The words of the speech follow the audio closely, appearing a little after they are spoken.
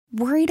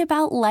Worried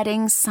about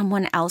letting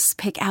someone else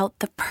pick out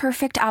the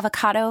perfect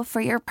avocado for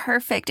your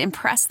perfect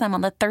impress them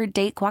on the third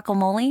date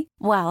guacamole?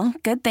 Well,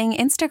 good thing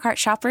Instacart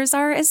shoppers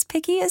are as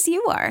picky as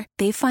you are.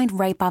 They find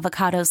ripe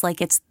avocados like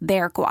it's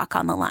their guac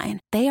on the line.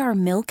 They are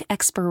milk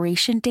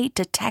expiration date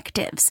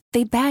detectives.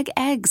 They bag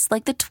eggs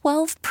like the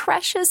 12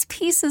 precious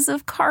pieces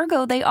of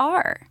cargo they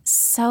are.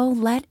 So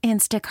let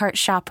Instacart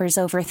shoppers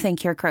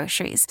overthink your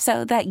groceries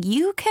so that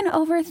you can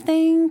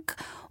overthink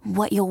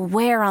what you'll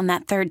wear on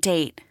that third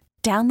date.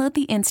 Download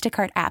the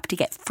Instacart app to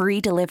get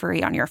free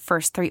delivery on your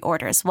first 3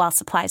 orders while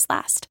supplies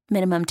last.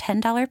 Minimum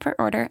 $10 per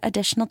order.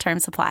 Additional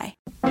terms apply.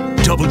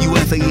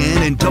 WFAN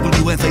and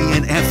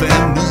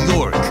WFAN-FM New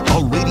York,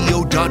 a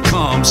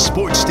radio.com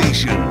sports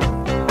station.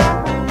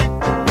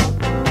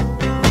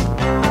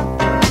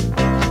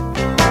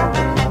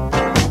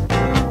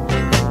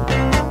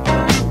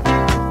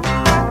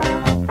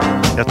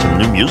 Got some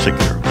new music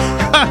there.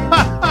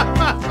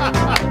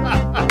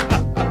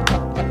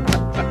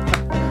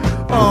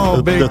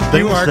 Oh, babe,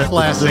 you are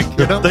classic.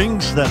 The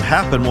things that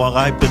happen while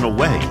I've been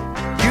away.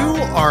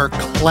 You are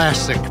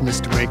classic,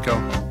 Mr. Mako.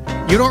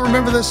 You don't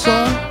remember this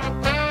song?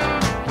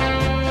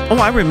 Oh,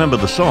 I remember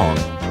the song.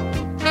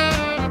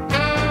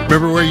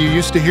 Remember where you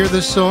used to hear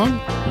this song?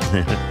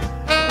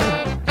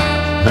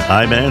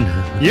 I-Man.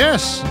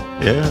 Yes.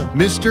 Yeah.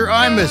 Mr.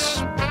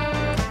 Imus.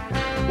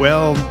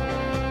 Well,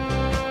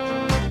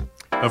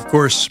 of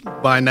course,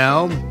 by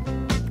now,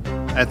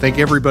 I think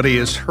everybody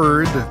has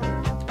heard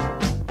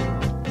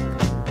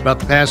about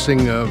the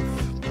passing of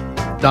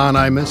Don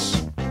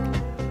Imus.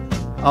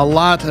 A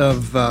lot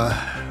of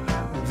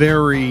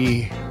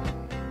very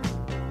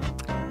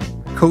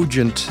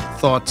cogent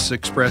thoughts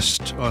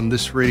expressed on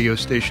this radio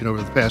station over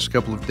the past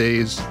couple of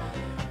days.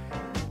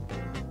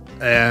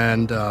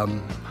 And a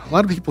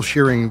lot of people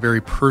sharing very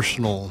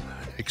personal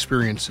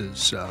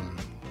experiences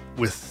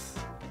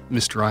with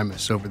Mr.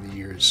 Imus over the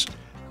years,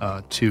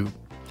 too.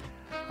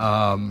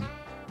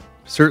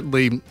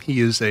 Certainly, he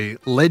is a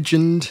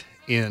legend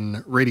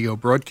in radio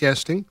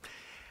broadcasting.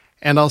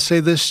 And I'll say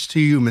this to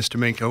you, Mr.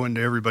 Minko, and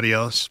to everybody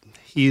else.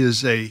 He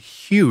is a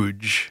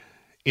huge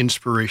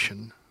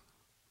inspiration.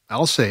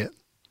 I'll say it,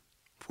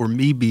 for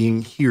me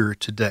being here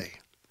today.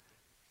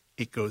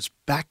 It goes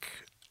back,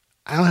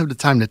 I don't have the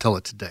time to tell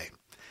it today.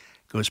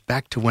 It goes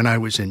back to when I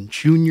was in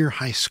junior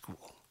high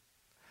school.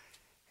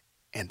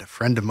 And a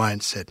friend of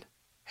mine said,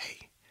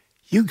 "Hey,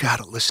 you got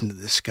to listen to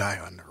this guy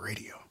on the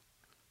radio."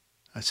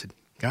 I said,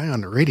 "Guy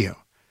on the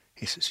radio?"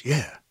 He says,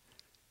 "Yeah.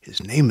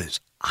 His name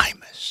is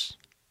Imus."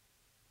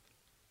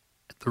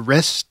 The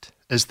rest,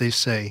 as they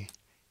say,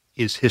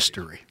 is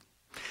history.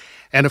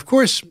 And of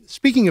course,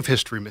 speaking of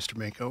history, Mr.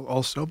 Mako,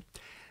 also,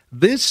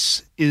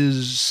 this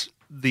is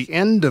the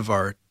end of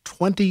our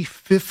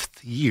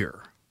 25th year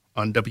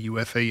on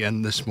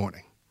WFAN this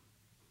morning.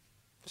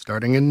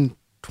 Starting in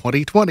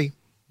 2020,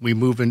 we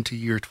move into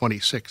year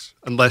 26,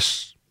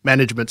 unless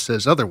management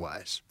says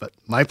otherwise. But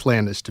my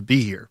plan is to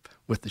be here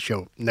with the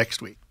show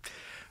next week.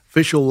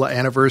 Official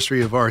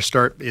anniversary of our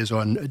start is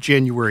on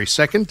January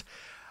 2nd.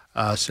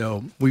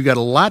 So we've got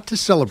a lot to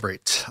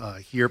celebrate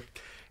here.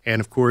 And,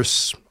 of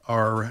course,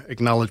 our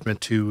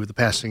acknowledgement to the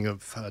passing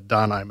of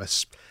Don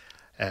Imus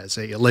as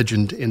a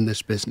legend in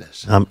this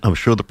business. I'm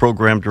sure the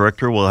program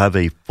director will have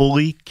a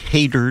fully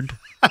catered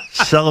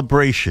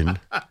celebration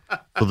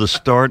for the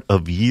start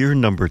of year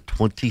number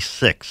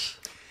 26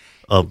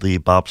 of the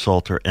Bob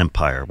Salter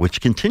empire,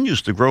 which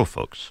continues to grow,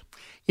 folks.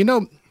 You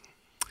know,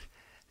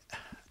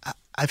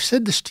 I've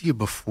said this to you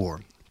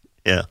before.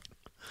 Yeah.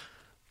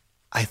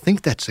 I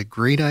think that's a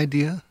great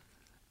idea.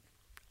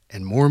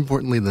 And more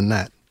importantly than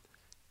that,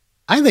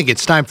 I think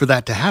it's time for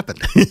that to happen.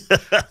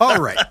 All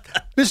right.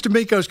 Mr.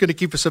 Mako is going to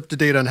keep us up to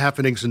date on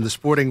happenings in the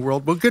sporting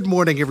world. Well, good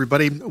morning,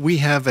 everybody. We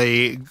have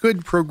a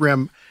good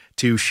program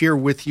to share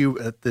with you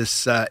at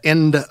this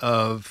end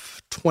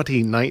of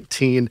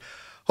 2019.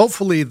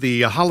 Hopefully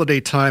the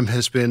holiday time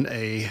has been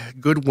a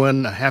good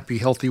one, a happy,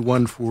 healthy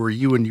one for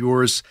you and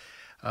yours.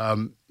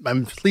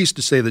 I'm pleased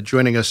to say that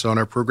joining us on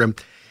our program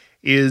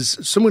is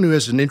someone who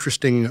has an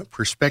interesting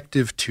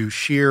perspective to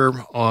share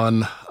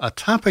on a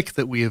topic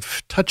that we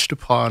have touched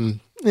upon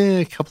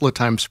a couple of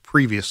times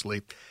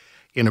previously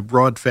in a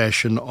broad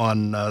fashion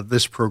on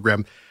this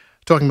program,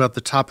 talking about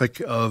the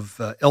topic of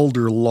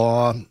elder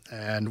law,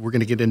 and we're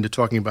going to get into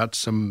talking about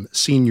some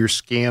senior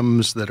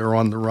scams that are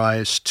on the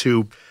rise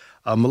too.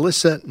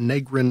 Melissa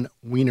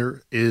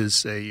Negrin-Weiner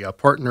is a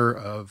partner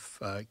of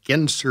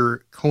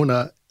Genser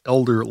Kona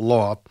Elder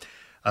Law.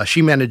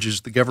 She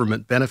manages the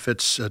government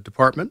benefits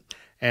department,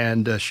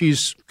 and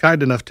she's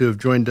kind enough to have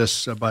joined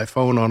us by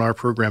phone on our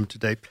program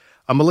today.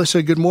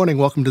 Melissa, good morning.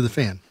 Welcome to The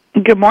Fan.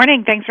 Good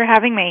morning. Thanks for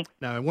having me.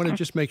 Now, I want to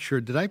just make sure,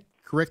 did I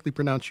correctly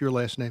pronounce your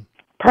last name?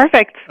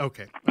 Perfect.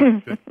 Okay.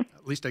 Good.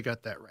 At least I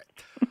got that right.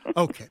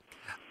 Okay.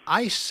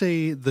 I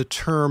say the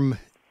term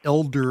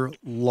elder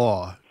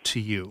law to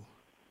you.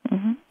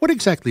 Mm-hmm. What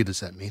exactly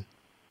does that mean?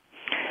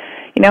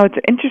 You know, it's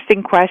an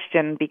interesting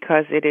question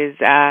because it is,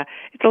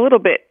 it's a little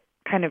bit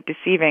kind of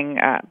deceiving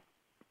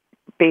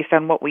based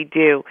on what we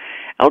do.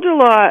 Elder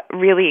law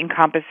really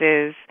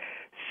encompasses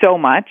so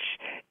much.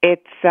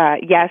 it's,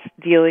 yes,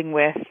 dealing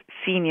with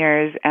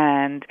seniors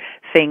and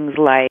things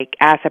like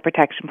asset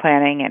protection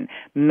planning and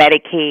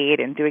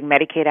Medicaid and doing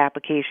Medicaid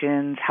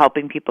applications,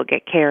 helping people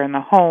get care in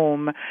the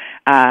home,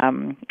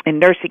 in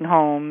nursing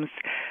homes,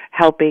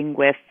 helping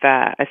with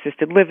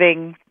assisted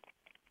living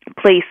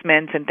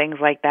placements and things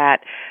like that,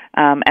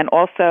 and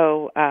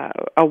also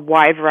a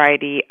wide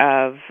variety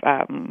of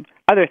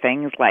other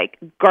things like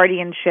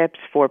guardianships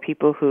for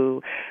people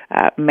who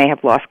may have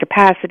lost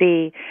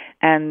capacity,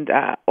 and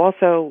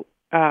also,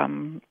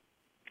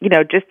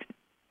 just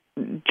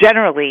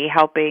generally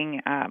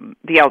helping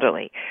the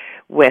elderly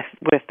with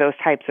those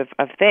types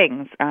of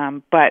things.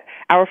 But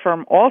our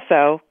firm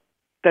also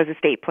does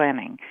estate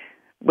planning,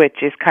 which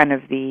is kind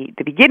of the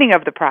beginning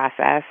of the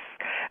process,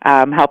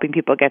 helping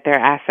people get their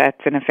assets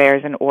and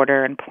affairs in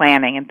order and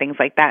planning and things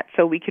like that,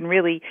 so we can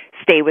really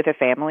stay with a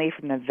family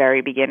from the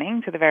very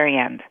beginning to the very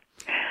end.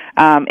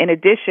 In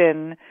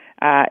addition,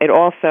 it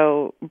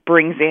also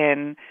brings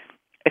in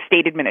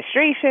estate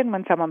administration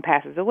when someone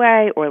passes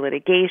away or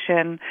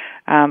litigation.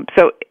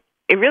 So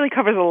it really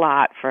covers a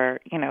lot for,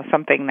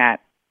 something that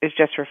is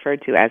just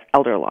referred to as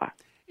elder law.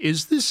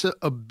 Is this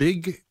a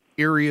big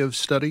area of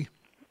study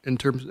in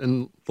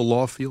the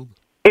law field?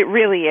 It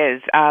really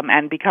is,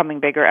 and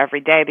becoming bigger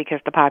every day because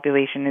the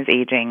population is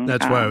aging.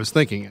 That's why I was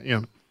thinking it,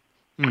 yeah.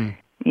 Mm.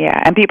 Yeah,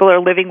 and people are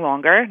living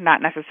longer,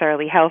 not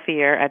necessarily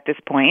healthier at this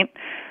point.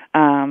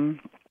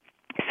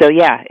 So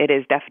yeah, it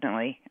is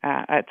definitely.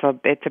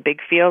 It's a big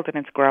field, and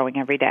it's growing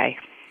every day.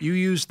 You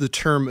used the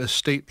term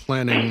estate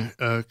planning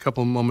a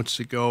couple of moments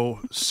ago.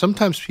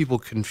 Sometimes people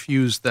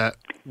confuse that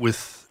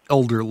with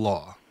elder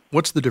law.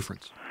 What's the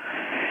difference?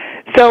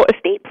 So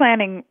estate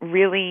planning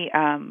really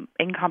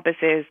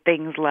encompasses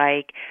things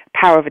like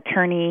power of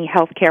attorney,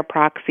 healthcare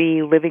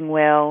proxy, living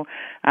will,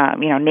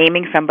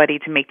 naming somebody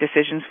to make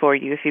decisions for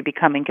you if you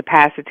become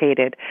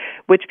incapacitated,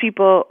 which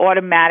people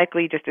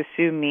automatically just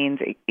assume means,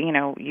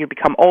 you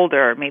become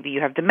older, or maybe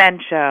you have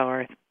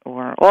dementia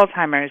or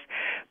Alzheimer's.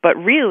 But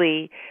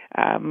really,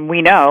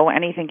 we know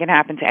anything can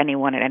happen to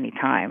anyone at any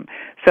time.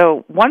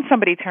 So once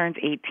somebody turns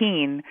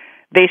 18,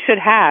 they should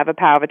have a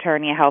power of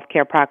attorney, a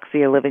healthcare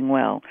proxy, a living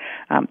will.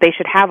 They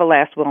should have a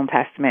last will and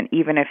testament,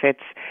 even if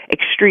it's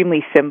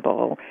extremely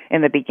simple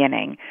in the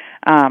beginning.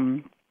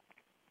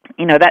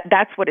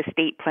 That's what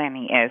estate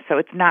planning is. So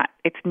it's not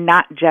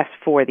just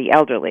for the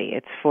elderly.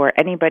 It's for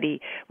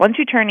anybody. Once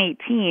you turn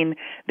 18,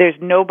 there's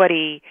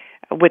nobody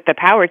with the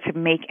power to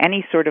make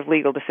any sort of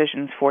legal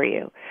decisions for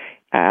you.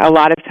 A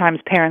lot of times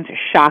parents are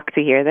shocked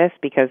to hear this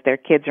because their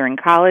kids are in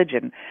college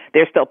and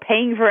they're still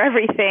paying for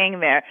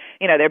everything. They're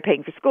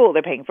paying for school,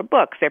 they're paying for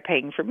books, they're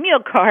paying for meal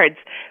cards,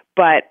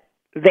 but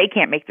they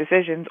can't make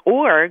decisions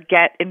or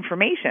get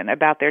information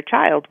about their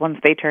child once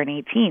they turn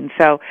 18.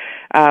 So,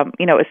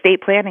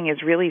 estate planning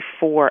is really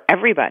for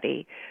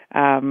everybody,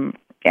 and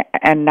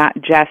not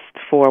just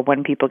for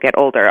when people get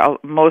older.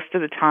 Most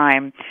of the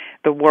time,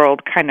 the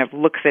world kind of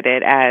looks at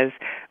it as,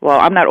 well,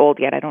 I'm not old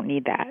yet, I don't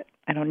need that.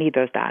 I don't need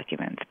those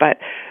documents. But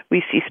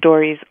we see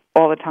stories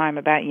all the time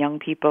about young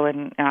people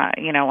and,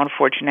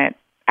 unfortunate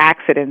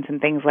accidents and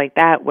things like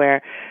that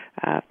where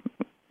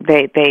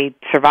they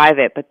survive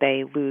it, but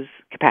they lose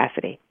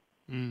capacity.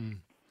 Mm.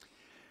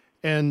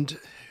 And,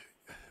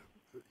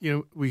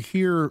 we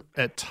hear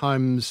at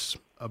times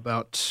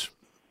about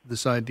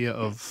this idea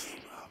of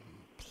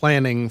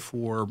planning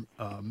for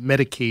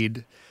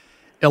Medicaid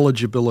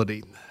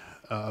eligibility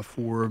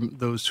for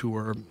those who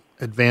are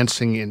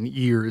advancing in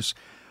years.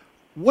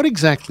 What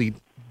exactly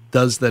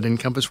does that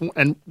encompass?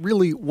 And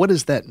really, what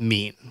does that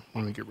mean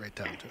when we get right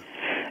down to it?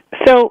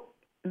 So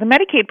the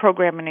Medicaid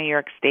program in New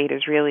York State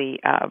is really,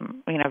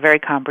 very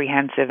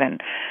comprehensive. And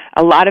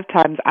a lot of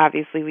times,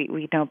 obviously,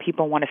 we know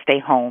people want to stay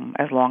home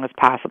as long as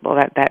possible.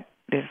 That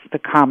is the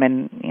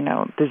common,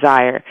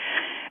 desire.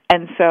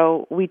 And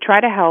so we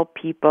try to help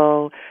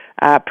people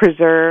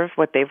preserve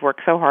what they've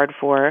worked so hard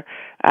for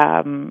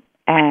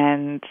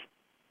and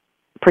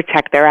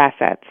protect their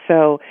assets.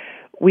 So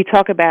we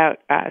talk about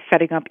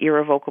setting up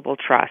irrevocable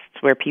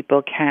trusts where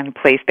people can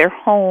place their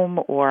home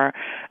or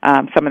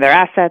some of their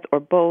assets or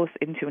both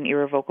into an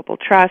irrevocable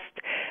trust.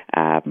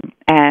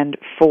 And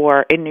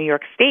in New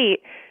York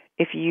State,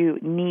 if you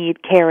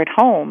need care at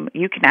home,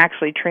 you can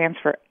actually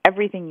transfer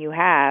everything you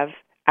have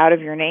out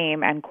of your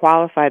name and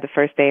qualify the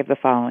first day of the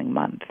following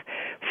month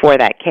for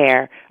that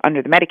care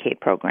under the Medicaid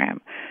program.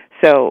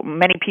 So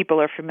many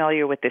people are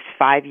familiar with this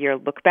 5-year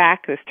look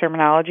back, this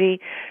terminology.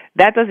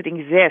 That doesn't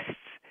exist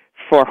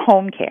for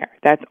home care.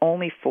 That's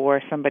only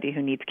for somebody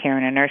who needs care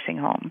in a nursing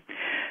home.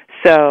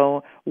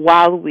 So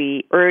while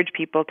we urge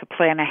people to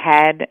plan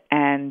ahead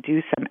and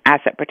do some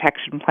asset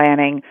protection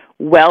planning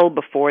well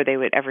before they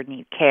would ever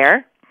need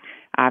care,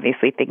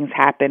 obviously things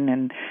happen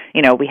and,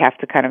 we have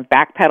to kind of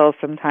backpedal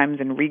sometimes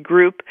and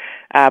regroup,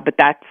 but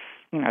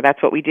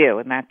that's what we do,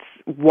 and that's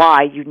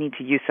why you need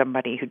to use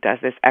somebody who does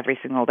this every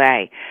single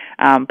day.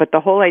 But the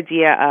whole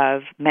idea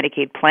of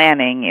Medicaid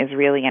planning is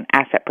really an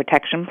asset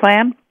protection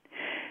plan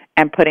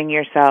and putting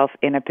yourself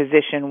in a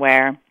position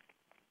where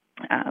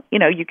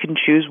you can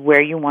choose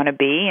where you want to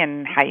be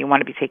and how you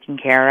want to be taken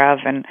care of,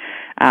 and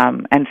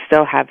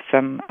still have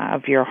some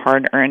of your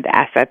hard-earned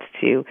assets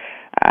to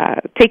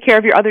take care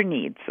of your other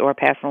needs or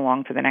pass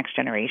along to the next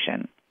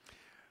generation.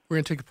 We're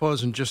going to take a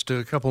pause in just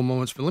a couple of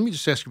moments, but let me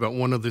just ask you about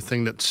one other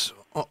thing that's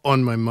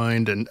on my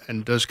mind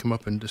and does come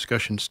up in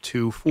discussions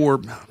too. For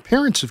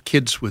parents of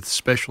kids with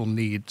special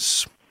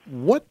needs,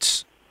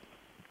 what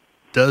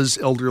does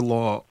elder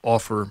law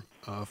offer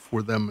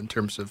for them in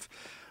terms of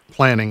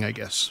planning, I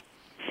guess?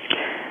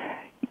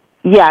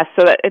 Yeah,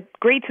 so it's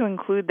great to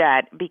include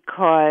that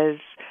because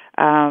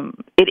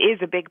it is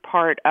a big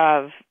part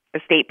of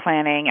estate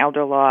planning.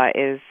 Elder law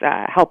is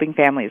helping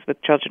families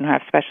with children who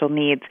have special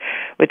needs,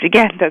 which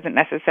again doesn't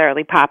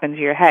necessarily pop into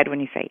your head when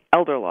you say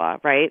elder law,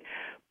 right?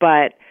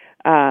 But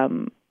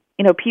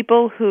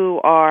people who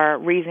are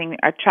raising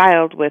a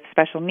child with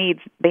special needs,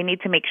 they need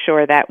to make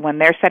sure that when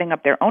they're setting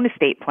up their own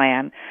estate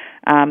plan,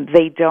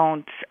 they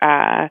don't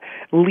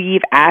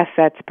leave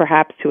assets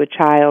perhaps to a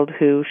child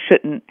who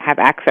shouldn't have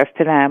access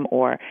to them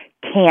or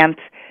can't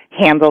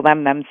handle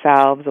them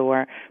themselves,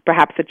 or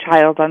perhaps a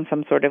child on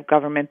some sort of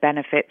government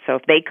benefit. So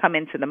if they come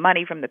into the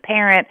money from the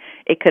parent,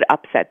 it could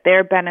upset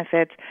their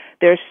benefits.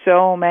 There's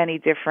so many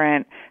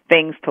different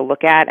things to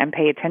look at and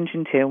pay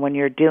attention to when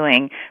you're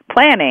doing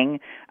planning.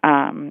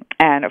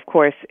 And of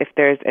course, if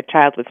there's a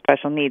child with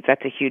special needs,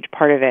 that's a huge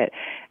part of it.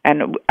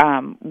 And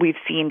we've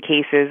seen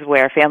cases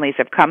where families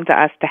have come to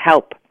us to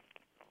help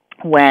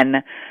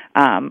when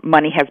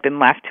money has been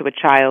left to a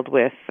child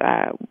with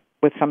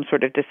some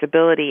sort of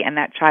disability, and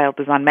that child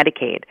is on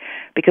Medicaid.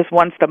 Because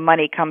once the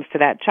money comes to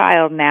that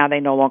child, now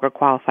they no longer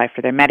qualify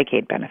for their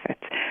Medicaid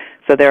benefits.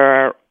 So there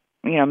are,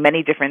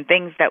 many different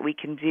things that we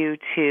can do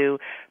to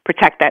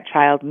protect that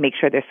child, make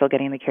sure they're still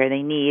getting the care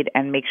they need,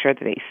 and make sure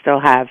that they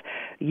still have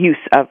use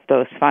of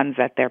those funds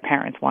that their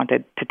parents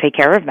wanted to take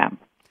care of them.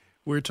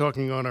 We're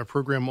talking on our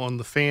program on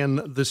The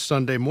Fan this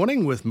Sunday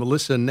morning with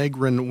Melissa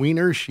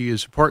Negrin-Weiner. She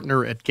is a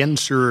partner at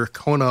Genser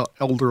Kona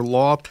Elder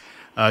Law.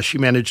 She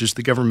manages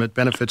the Government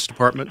Benefits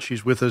Department.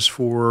 She's with us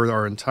for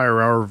our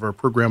entire hour of our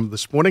program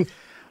this morning.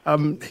 I'll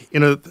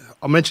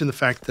mention the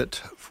fact that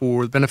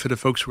for the benefit of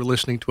folks who are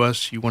listening to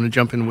us, you want to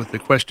jump in with a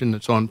question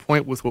that's on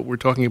point with what we're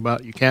talking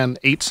about, you can.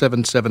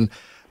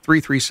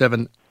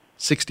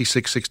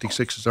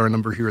 877-337-6666 is our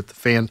number here at The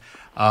Fan.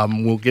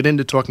 We'll get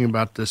into talking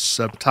about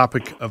this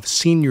topic of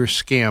senior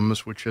scams,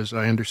 which, as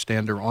I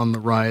understand, are on the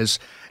rise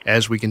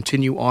as we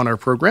continue on our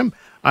program.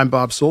 I'm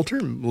Bob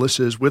Salter.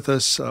 Melissa is with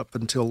us up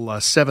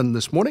until 7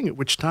 this morning, at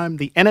which time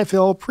the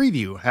NFL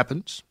preview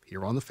happens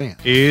here on The Fan.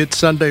 It's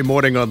Sunday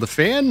morning on The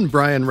Fan.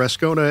 Brian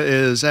Rascona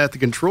is at the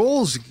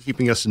controls,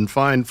 keeping us in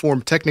fine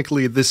form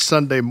technically this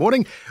Sunday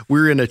morning.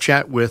 We're in a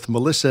chat with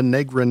Melissa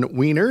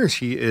Negrin-Weiner.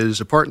 She is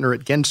a partner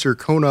at Genser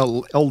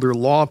Kona Elder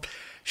Law.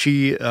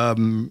 She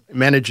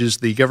manages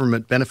the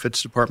Government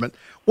Benefits Department.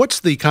 What's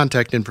the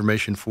contact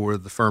information for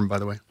the firm, by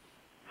the way?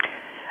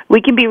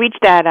 We can be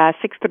reached at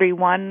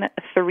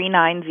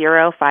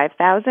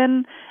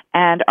 631-390-5000,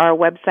 and our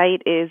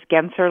website is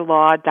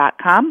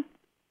genserlaw.com.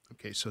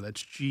 Okay, so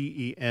that's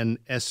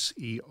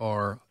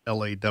GENSERLAW.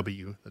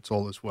 That's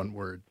all this one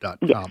word, .com.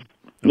 Yes. Okay.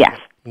 Yes.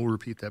 We'll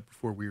repeat that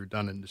before we were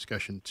done in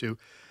discussion, too.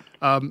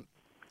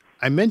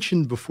 I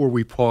mentioned before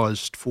we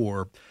paused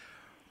for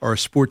our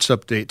sports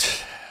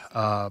update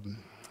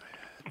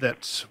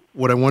that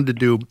what I wanted to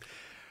do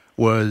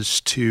was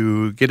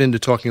to get into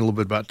talking a little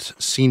bit about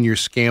senior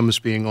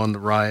scams being on the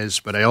rise,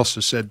 but I also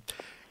said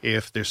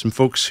if there's some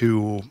folks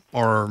who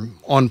are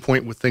on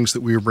point with things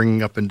that we were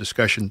bringing up in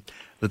discussion,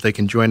 that they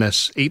can join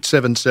us.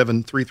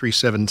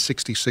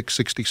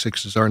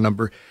 877-337-6666 is our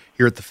number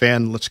here at The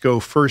Fan. Let's go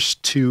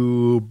first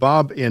to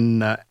Bob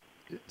in,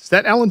 is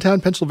that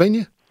Allentown,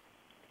 Pennsylvania?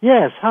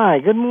 Yes, hi,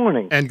 good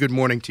morning. And good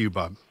morning to you,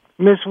 Bob.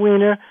 Miss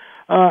Weiner,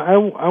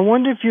 I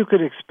wonder if you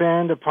could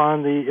expand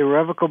upon the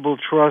irrevocable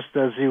trust,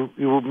 as you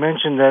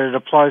mentioned that it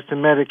applies to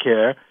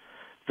Medicare,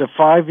 the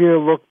 5-year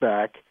look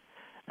back,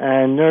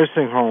 and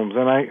nursing homes.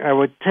 And I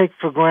would take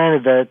for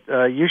granted that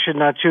you should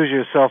not choose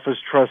yourself as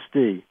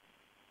trustee.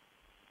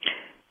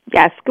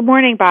 Yes. Good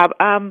morning, Bob.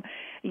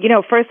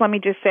 First let me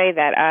just say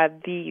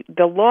that the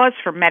laws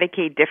for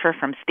Medicaid differ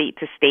from state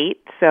to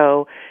state.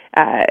 So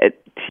to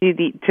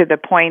the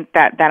point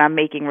that I'm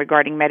making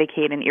regarding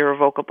Medicaid and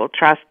irrevocable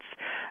trusts,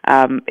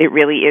 it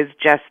really is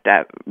just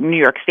New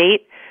York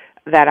State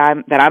that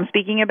I'm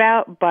speaking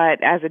about.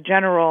 But as a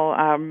general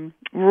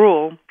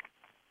rule,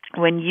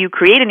 when you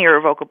create an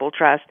irrevocable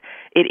trust,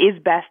 it is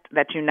best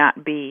that you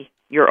not be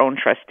your own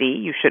trustee.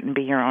 You shouldn't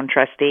be your own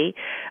trustee,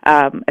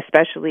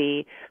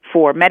 especially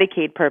for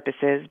Medicaid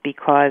purposes,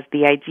 because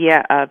the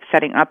idea of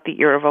setting up the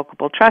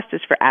irrevocable trust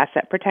is for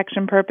asset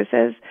protection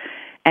purposes.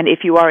 And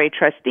if you are a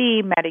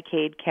trustee,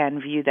 Medicaid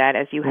can view that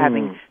as you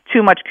having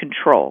too much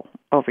control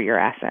over your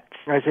assets.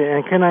 I see.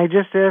 And can I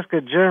just ask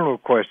a general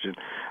question?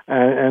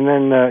 And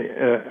then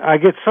I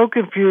get so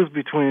confused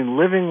between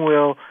living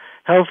will,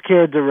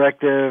 healthcare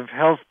directive,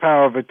 health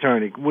power of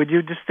attorney. Would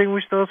you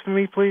distinguish those for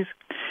me, please?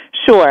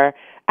 Sure.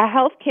 A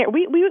healthcare,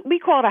 we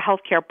call it a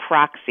healthcare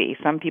proxy.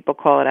 Some people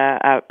call it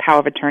a power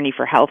of attorney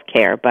for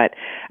healthcare, but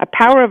a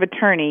power of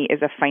attorney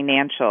is a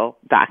financial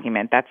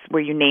document. That's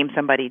where you name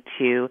somebody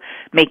to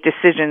make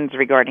decisions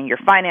regarding your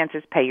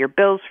finances, pay your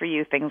bills for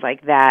you, things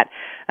like that,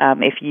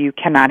 if you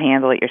cannot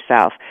handle it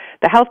yourself.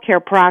 The healthcare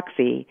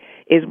proxy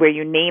is where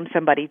you name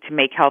somebody to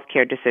make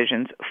healthcare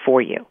decisions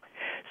for you.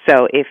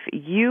 So if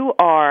you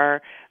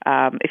are,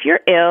 if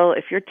you're ill,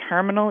 if you're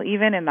terminal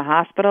even in the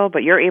hospital,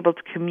 but you're able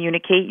to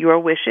communicate your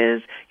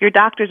wishes, your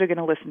doctors are going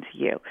to listen to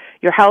you.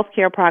 Your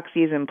healthcare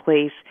proxy is in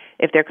place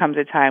if there comes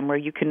a time where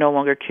you can no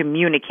longer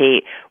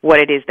communicate what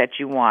it is that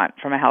you want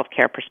from a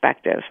healthcare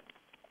perspective.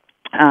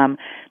 The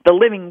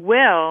living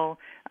will,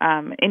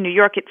 in New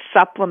York, it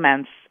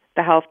supplements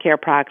the healthcare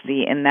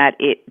proxy in that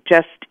it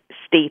just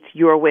states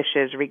your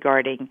wishes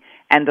regarding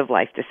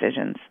end-of-life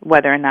decisions,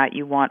 whether or not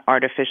you want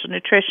artificial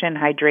nutrition,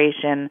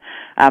 hydration,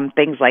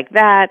 things like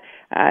that,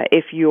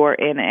 if you're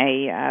in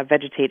a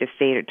vegetative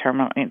state or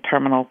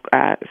terminal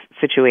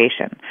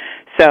situation.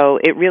 So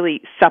it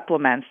really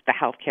supplements the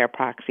healthcare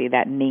proxy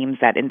that names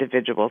that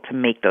individual to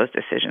make those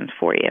decisions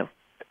for you.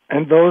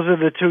 And those are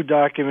the two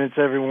documents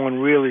everyone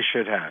really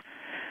should have.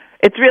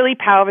 It's really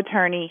power of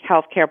attorney,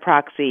 healthcare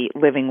proxy,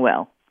 living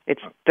will.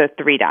 It's the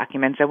three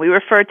documents, and we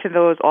refer to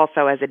those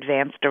also as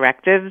advanced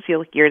directives.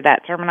 You'll hear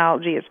that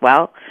terminology as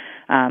well,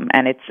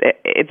 and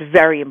it's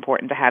very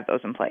important to have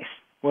those in place.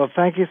 Well,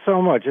 thank you so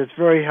much. It's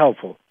very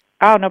helpful.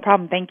 Oh, no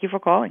problem. Thank you for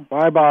calling.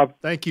 Bye, Bob.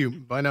 Thank you.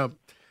 Bye now.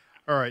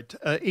 All right,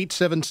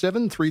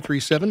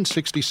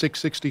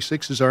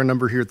 877-337-6666 is our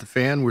number here at the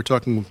Fan. We're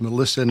talking with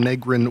Melissa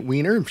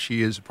Negrin-Weiner.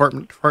 She is a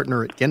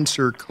partner at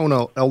Genser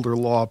Kona Elder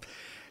Law,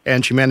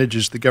 and she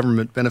manages the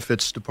Government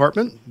Benefits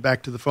Department.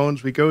 Back to the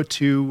phones we go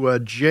to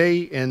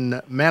Jay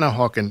in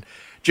Manahawkin.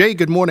 Jay,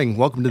 good morning.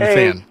 Welcome to the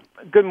Fan.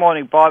 Good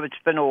morning, Bob. It's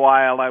been a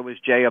while. I was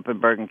Jay up in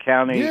Bergen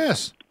County.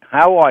 Yes.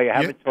 How are you?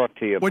 I haven't talked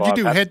to you, What'd Bob.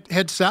 you do,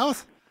 head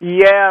south?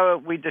 Yeah,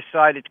 we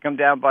decided to come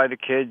down by the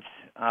kids.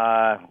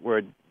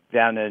 We're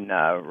down in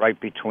right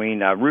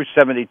between Route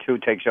 72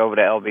 takes over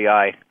to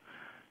LBI.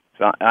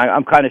 So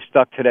I'm kind of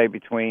stuck today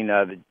between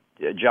the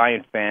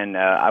Giant fan.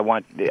 I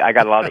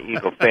got a lot of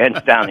Eagle fans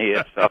down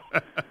here, so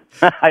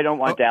I don't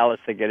want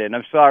Dallas to get in.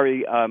 I'm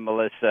sorry,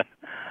 Melissa.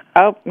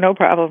 Oh, no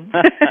problem.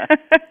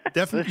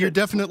 You're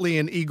definitely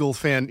an Eagle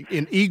fan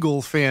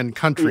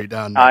country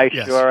down there. I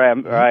sure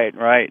am.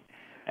 Right.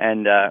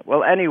 And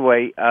well,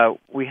 anyway,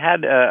 we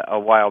had a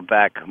while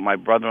back. My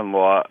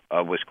brother-in-law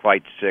was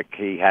quite sick.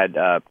 He had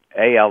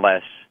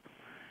ALS,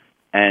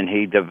 and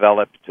he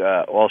developed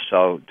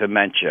also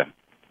dementia,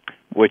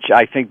 which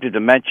I think the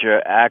dementia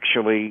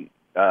actually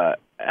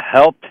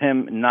helped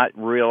him not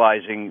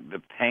realizing the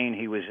pain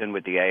he was in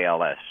with the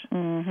ALS.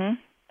 Mm-hmm.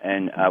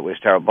 And it was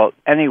terrible.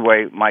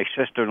 Anyway, my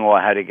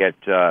sister-in-law had to get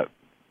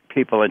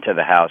people into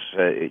the house.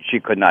 She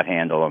could not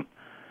handle him.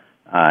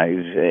 He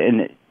was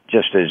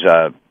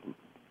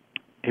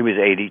he was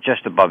 80,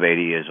 just above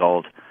 80 years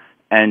old.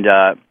 And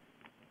the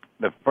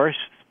first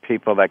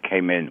people that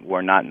came in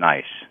were not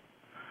nice.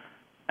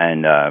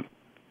 And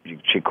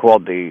she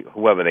called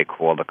whoever they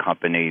called, the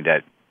company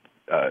that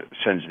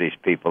sends these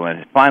people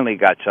in. Finally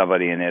got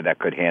somebody in there that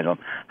could handle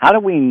them. How do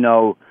we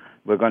know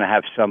we're going to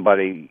have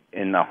somebody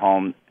in the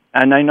home?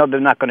 And I know they're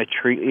not going to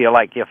treat you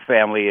like your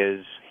family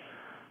is.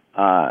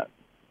 How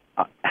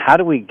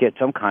do we get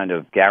some kind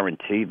of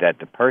guarantee that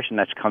the person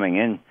that's coming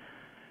in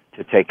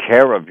to take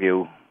care of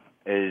you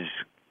is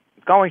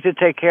going to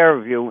take care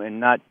of you and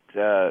not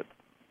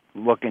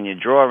look in your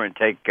drawer and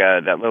take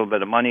that little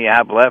bit of money you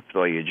have left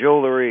or your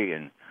jewelry?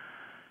 And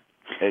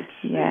it's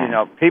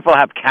people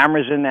have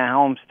cameras in their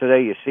homes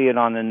today. You see it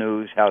on the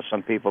news how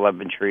some people have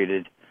been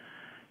treated.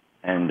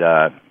 And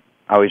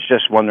I was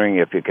just wondering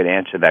if you could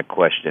answer that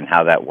question,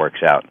 how that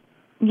works out.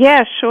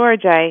 Yeah, sure,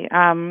 Jay.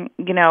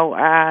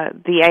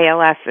 The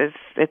ALS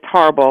it's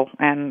horrible,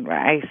 and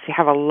I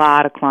have a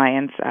lot of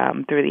clients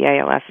through the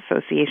ALS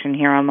Association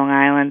here on Long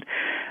Island.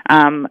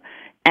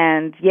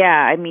 And yeah,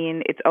 I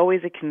mean, it's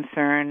always a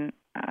concern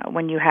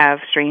when you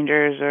have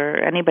strangers or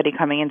anybody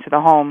coming into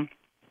the home.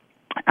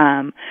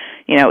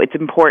 It's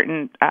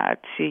important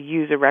to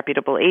use a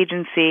reputable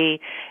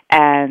agency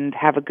and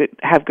have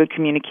good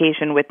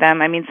communication with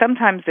them. I mean,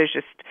 sometimes there's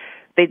just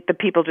the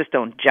people just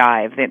don't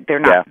jive. They're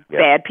not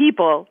bad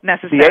people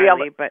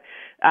necessarily, but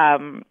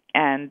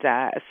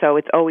so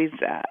it's always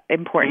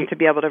important to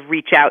be able to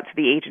reach out to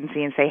the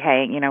agency and say,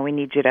 hey, we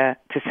need you to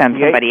send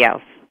somebody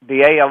else.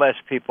 The ALS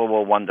people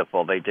were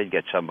wonderful. They did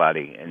get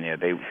somebody in there.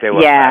 They were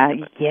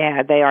fabulous.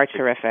 They are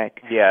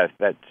terrific. Yeah,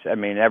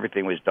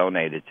 everything was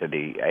donated to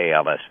the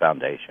ALS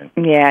Foundation.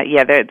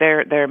 Yeah,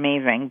 they're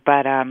amazing.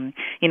 But in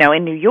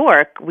New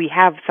York, we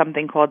have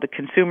something called the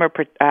Consumer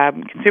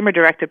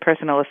Directed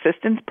Personal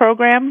Assistance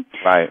Program,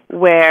 right?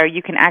 Where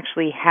you can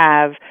actually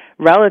have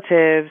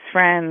relatives,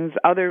 friends,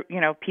 other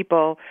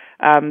people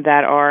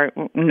that are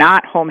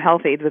not home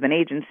health aides with an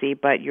agency,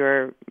 but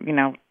your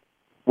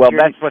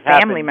that's what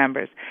family happened.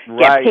 Members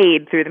get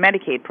paid through the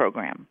Medicaid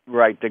program.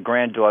 Right. The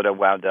granddaughter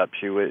wound up.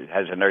 She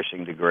has a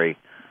nursing degree,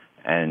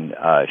 and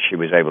she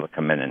was able to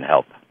come in and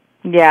help.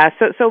 Yeah,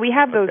 so we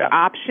have those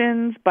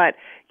options, but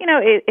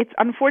it's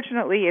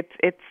unfortunately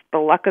it's the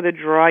luck of the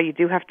draw. You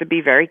do have to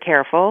be very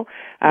careful.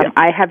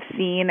 I have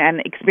seen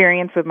and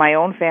experienced with my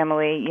own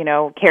family,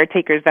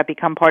 caretakers that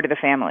become part of the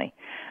family.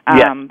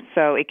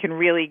 So it can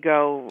really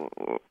go,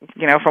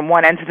 from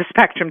one end of the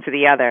spectrum to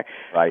the other.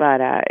 Right.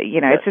 But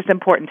it's just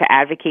important to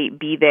advocate,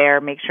 be there,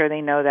 make sure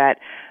they know that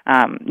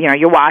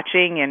you're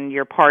watching and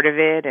you're part of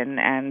it,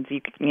 and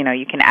you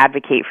can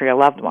advocate for your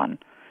loved one.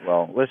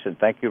 Well, listen,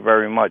 thank you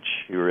very much.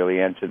 You really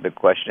answered the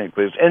question,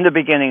 because in the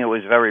beginning it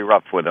was very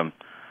rough with them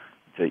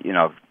to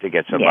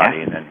get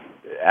somebody, and then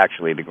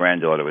actually the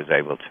granddaughter was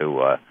able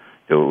to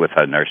do it with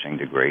her nursing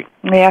degree.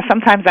 Yeah,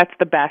 sometimes that's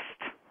the best.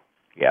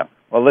 Yeah.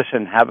 Well,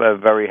 listen, have a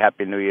very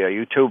happy New Year.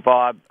 You too,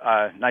 Bob.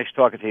 Nice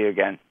talking to you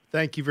again.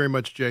 Thank you very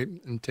much, Jay,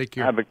 and take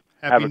care. Have a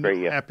great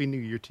year. Happy New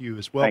Year to you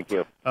as well. Thank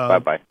you.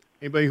 Bye-bye.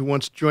 Anybody who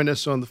wants to join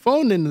us on the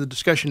phone in the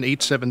discussion,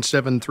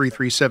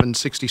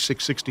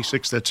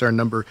 877-337-6666. That's our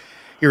number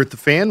here at The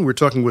Fan. We're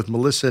talking with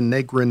Melissa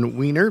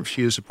Negrin-Weiner.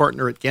 She is a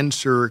partner at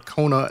Genser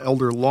Kona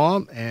Elder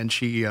Law, and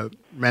she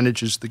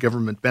manages the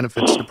Government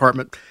Benefits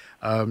Department.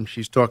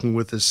 She's talking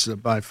with us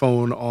by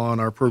phone on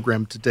our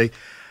program today.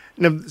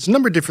 Now, there's a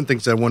number of different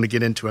things I want to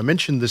get into. I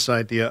mentioned this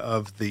idea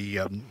of the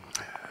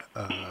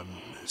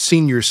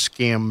senior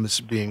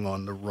scams being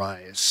on the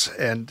rise.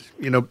 And,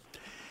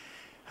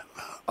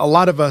 a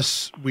lot of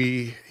us,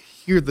 we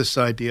hear this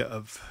idea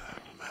of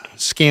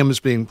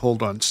scams being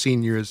pulled on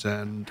seniors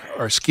and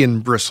our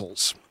skin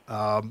bristles.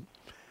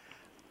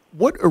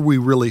 What are we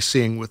really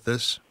seeing with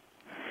this?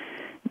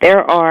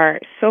 There are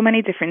so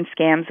many different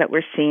scams that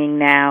we're seeing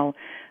now.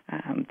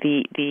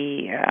 The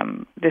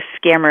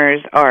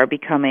scammers are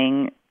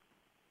becoming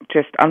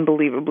just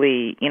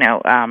unbelievably,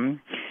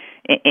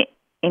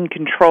 in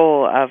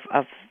control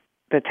of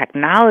the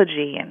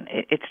technology, and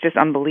it's just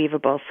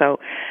unbelievable. So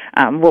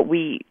what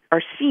we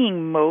are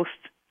seeing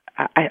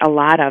a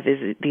lot of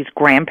is these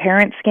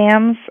grandparent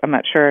scams. I'm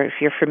not sure if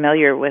you're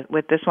familiar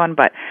with this one,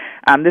 but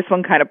this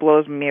one kind of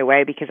blows me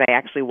away because I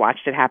actually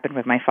watched it happen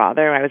with my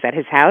father. I was at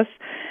his house,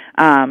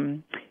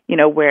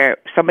 where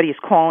somebody is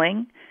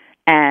calling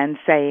and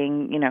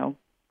saying,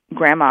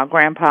 Grandma,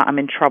 Grandpa, I'm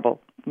in trouble.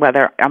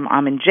 Whether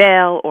I'm in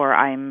jail or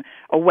I'm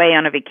away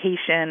on a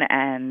vacation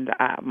and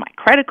my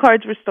credit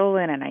cards were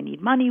stolen and I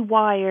need money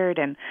wired.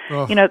 And,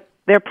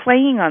 they're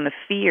playing on the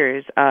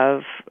fears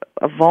of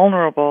a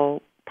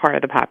vulnerable part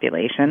of the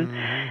population.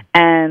 Mm-hmm.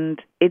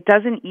 And it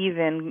doesn't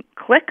even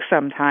click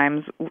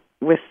sometimes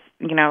with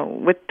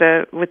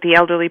the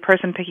elderly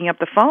person picking up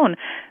the phone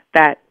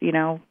that,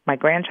 my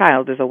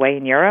grandchild is away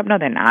in Europe. No,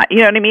 they're not. You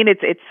know what I mean?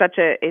 It's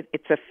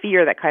a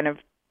fear that kind of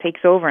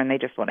takes over and they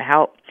just want to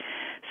help.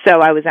 So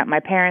I was at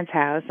my parents'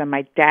 house, and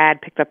my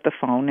dad picked up the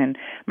phone, and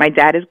my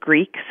dad is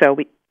Greek, so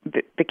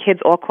the kids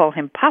all call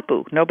him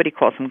Papu. Nobody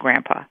calls him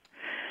Grandpa.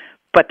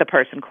 But the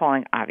person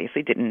calling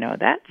obviously didn't know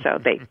that, so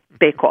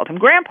they called him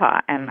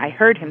Grandpa. And I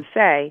heard him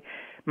say,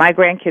 my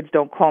grandkids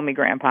don't call me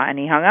Grandpa, and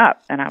he hung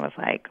up. And I was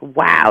like,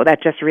 wow,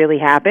 that just really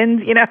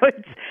happened?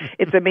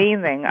 It's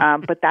amazing.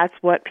 But that's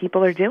what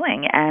people are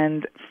doing,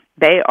 and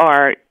they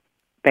are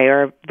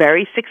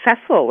very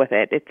successful with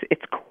it.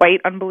 It's quite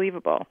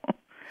unbelievable.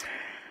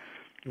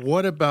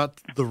 What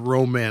about the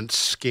romance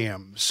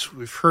scams?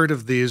 We've heard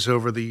of these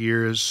over the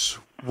years.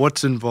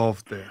 What's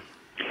involved there?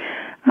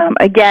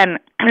 Again,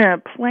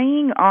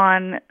 playing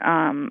on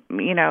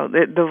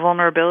the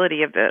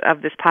vulnerability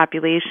of this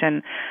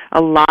population.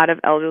 A lot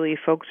of elderly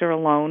folks are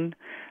alone.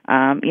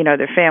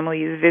 Their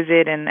families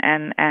visit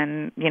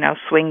and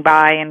swing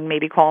by and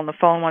maybe call on the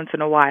phone once in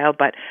a while,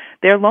 but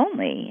they're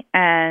lonely.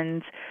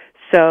 And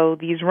so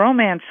these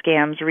romance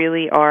scams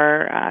really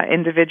are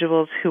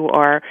individuals who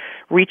are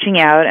reaching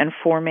out and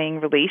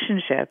forming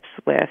relationships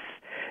with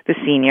the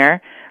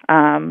senior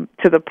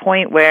to the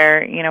point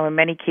where, in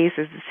many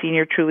cases, the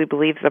senior truly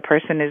believes the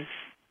person is,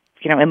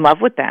 in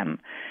love with them.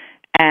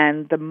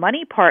 And the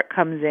money part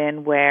comes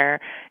in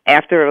where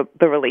after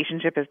the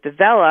relationship is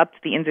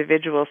developed, the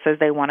individual says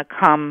they want to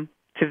come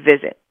to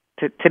visit,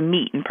 to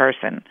meet in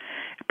person,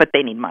 but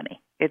they need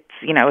money.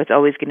 It's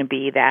always going to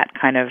be that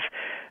kind of,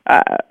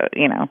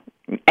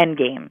 end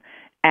game.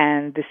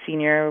 And the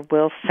senior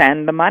will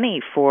send the money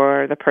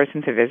for the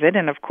person to visit,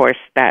 and of course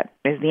that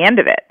is the end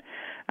of it.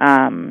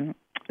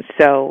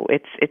 So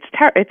it's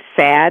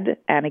sad,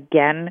 and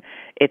again,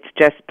 it's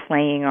just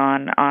playing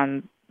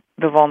on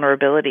the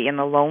vulnerability and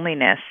the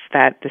loneliness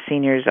that the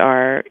seniors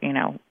are,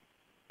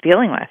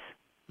 dealing with.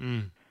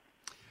 Mm.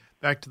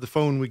 Back to the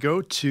phone we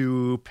go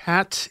to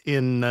Pat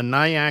in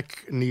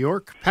Nyack, New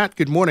York. Pat,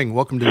 good morning.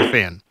 Welcome to The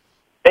Fan.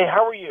 Hey,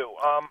 how are you?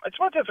 I just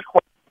wanted to ask a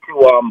question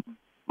to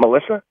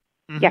Melissa.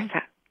 Mm-hmm. Yes,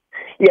 Pat.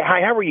 Yeah,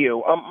 hi, how are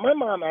you? My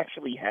mom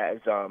actually has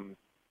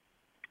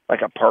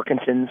like a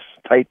Parkinson's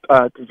type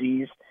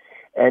disease.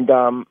 And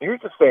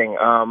here's the thing.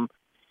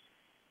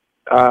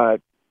 I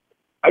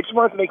just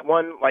wanted to make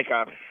one, like,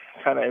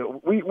 kind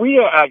of, we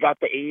got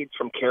the aids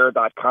from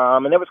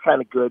care.com, and that was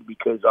kind of good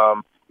because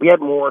we had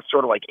more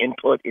sort of like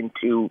input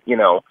into,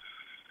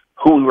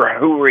 who we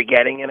were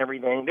getting and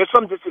everything. There's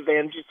some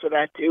disadvantages to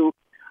that too.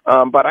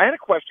 But I had a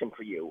question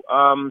for you.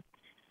 I'm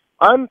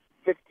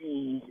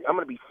 50. I'm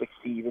going to be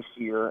 60 this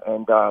year,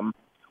 and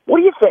what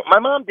do you think? My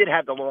mom did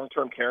have the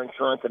long-term care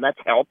insurance, and that's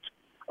helped.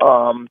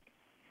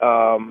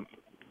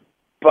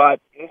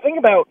 But the thing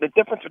about the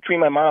difference between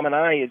my mom and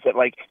I is that,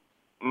 like,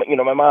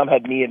 my mom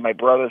had me and my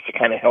brothers to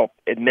kind of help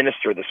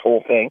administer this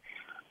whole thing.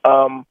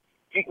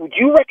 Would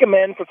you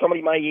recommend for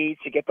somebody my age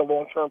to get the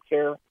long-term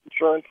care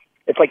insurance?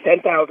 It's like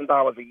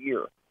 $10,000 a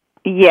year.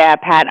 Yeah,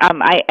 Pat.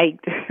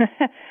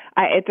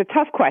 It's a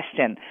tough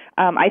question.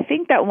 I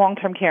think that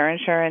long-term care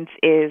insurance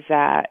is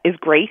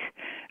great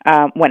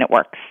when it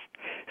works.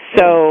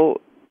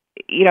 So,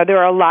 there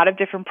are a lot of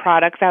different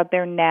products out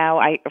there now.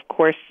 I, of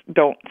course,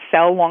 don't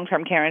sell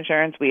long-term care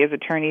insurance. We, as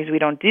attorneys, we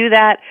don't do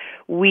that.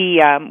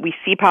 We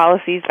see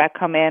policies that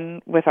come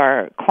in with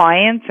our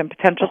clients and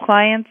potential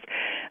clients.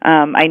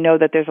 I know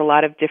that there's a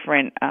lot of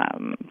different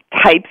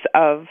types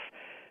of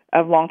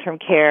long-term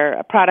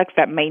care products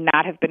that may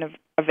not have been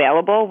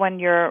available when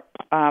your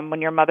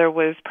mother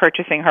was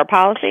purchasing her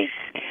policy.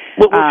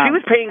 Well, she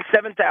was paying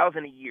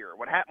 $7,000 a year.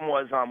 What happened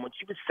was when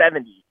she was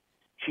 70,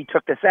 she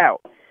took this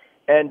out,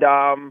 and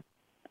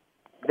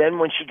then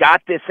when she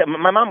got this,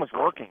 my mom was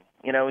working.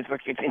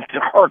 It's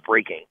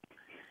heartbreaking.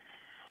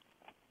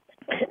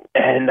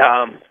 And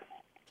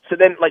so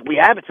then, like, we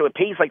have it, so it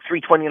pays like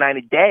 $329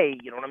 a day.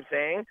 You know what I'm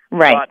saying?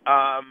 Right. But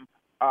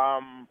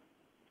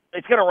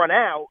it's going to run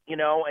out,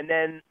 and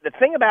then the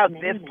thing about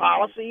this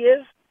policy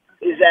is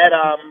that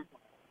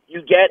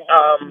you get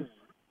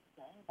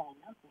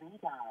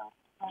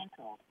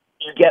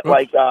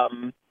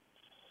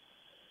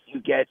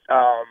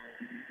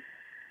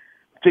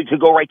to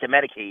go right to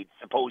Medicaid,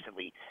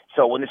 supposedly.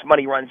 So when this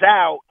money runs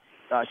out,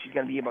 she's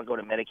going to be able to go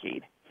to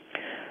Medicaid.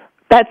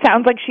 That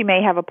sounds like she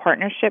may have a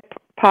partnership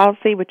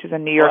policy, which is a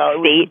New York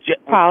State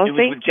policy. It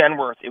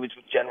was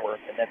with Genworth.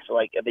 And that's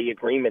like the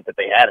agreement that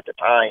they had at the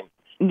time.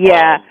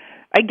 Yeah.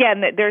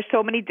 Again, there's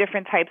so many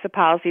different types of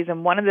policies,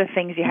 and one of the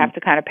things you have to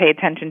kind of pay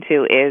attention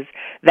to is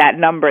that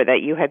number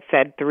that you had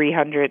said,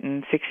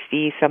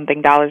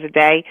 $360-something a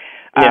day.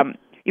 Yeah.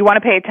 You want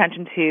to pay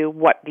attention to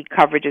what the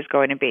coverage is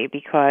going to be,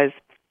 because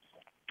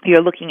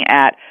you're looking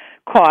at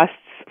costs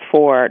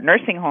for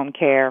nursing home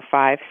care,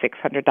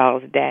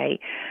 $500-600 a day.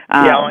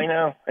 Yeah, I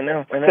know.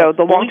 So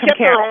the long-term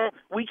care,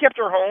 we kept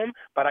her home,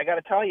 but I got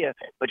to tell you,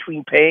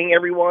 between paying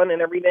everyone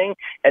and everything,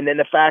 and then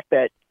the fact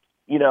that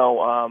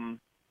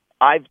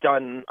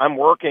I'm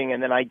working,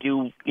 and then I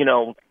do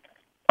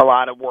a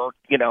lot of work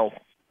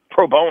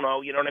pro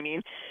bono. You know what I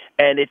mean?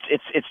 And it's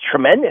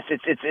tremendous.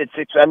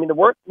 It's I mean,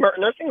 the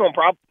nursing home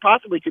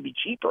possibly could be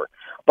cheaper,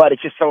 but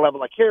it's just the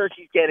level of care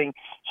she's getting.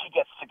 She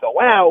gets to go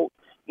out.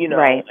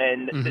 Right.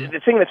 And the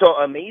thing that's so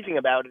amazing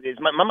about it is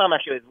my mom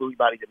actually has Lewy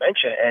body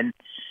dementia, and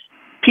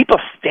people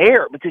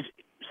stare because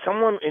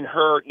someone in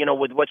her,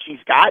 with what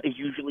she's got is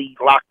usually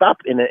locked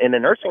up in a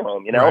nursing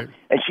home, Right.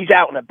 and she's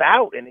out and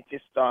about, and it's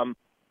just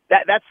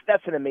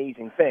that's an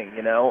amazing thing,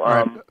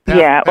 Right.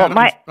 Pat,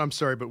 I'm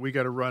sorry, but we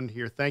got to run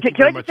here. Thank you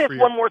very much. Can I just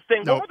ask one more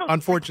thing? No,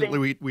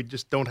 unfortunately, we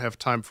just don't have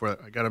time for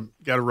it. I got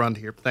to run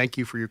here. Thank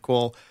you for your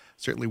call.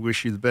 Certainly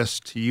wish you the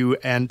best to you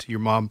and to your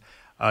mom.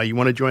 You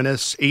want to join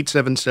us?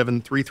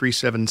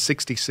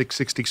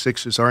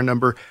 877-337-6666 is our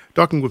number.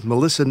 Talking with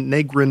Melissa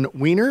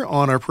Negrin-Weiner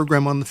on our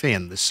program on The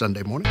Fan this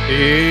Sunday morning.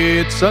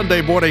 It's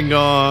Sunday morning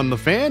on The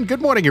Fan. Good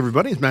morning,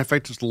 everybody. As a matter of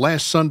fact, it's the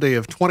last Sunday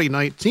of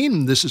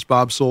 2019. This is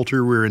Bob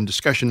Salter. We're in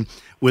discussion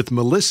with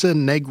Melissa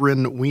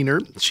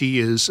Negrin-Weiner. She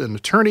is an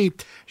attorney.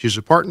 She's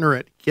a partner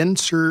at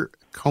Genser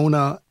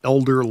Kona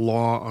Elder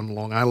Law on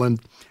Long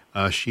Island.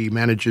 She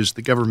manages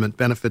the Government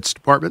Benefits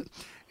Department,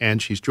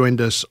 and she's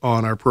joined us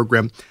on our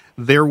program.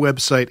 Their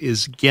website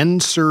is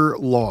Genser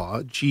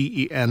Law,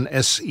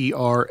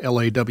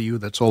 GENSERLAW,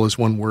 that's all is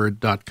one word,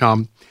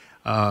 .com.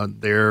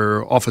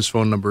 Their office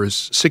phone number is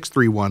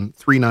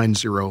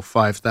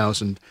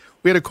 631-390-5000.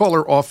 We had a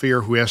caller off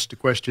air who asked a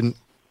question.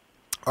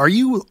 Are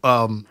you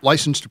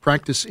licensed to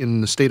practice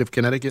in the state of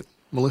Connecticut,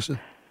 Melissa?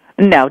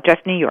 No,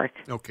 just New York.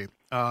 Okay.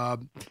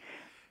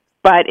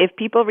 But if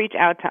people reach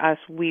out to us,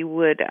 we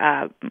would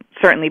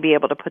certainly be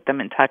able to put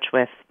them in touch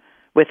with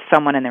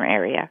someone in their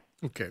area.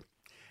 Okay.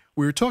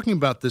 We were talking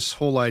about this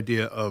whole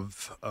idea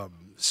of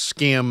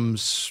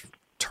scams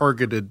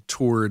targeted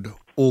toward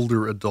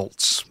older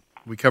adults.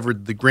 We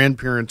covered the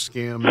grandparent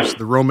scams,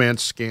 the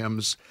romance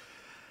scams.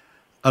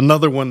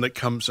 Another one that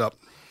comes up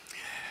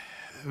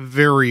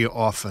very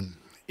often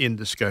in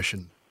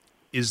discussion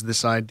is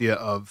this idea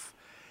of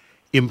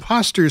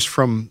imposters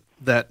from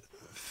that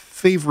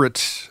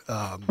favorite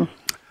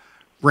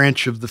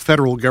branch of the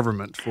federal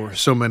government for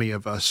so many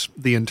of us,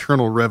 the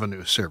Internal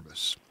Revenue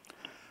Service.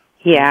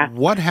 Yeah.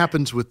 What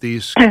happens with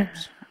these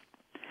scams?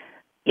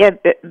 Yeah,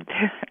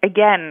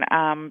 again,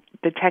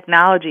 the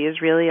technology is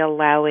really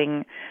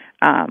allowing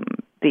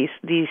these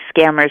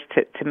scammers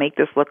to make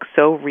this look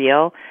so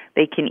real.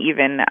 They can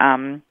even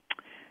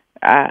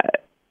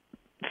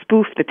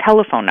spoof the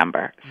telephone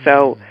number.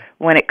 So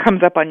when it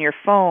comes up on your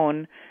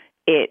phone,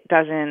 it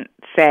doesn't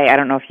say, I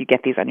don't know if you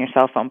get these on your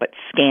cell phone, but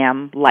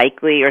scam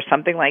likely or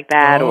something like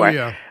that,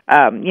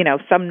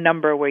 some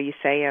number where you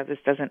say, this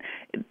doesn't.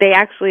 They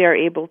actually are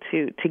able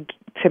to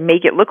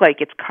make it look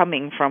like it's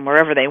coming from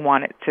wherever they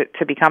want it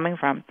to be coming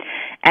from.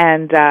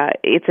 And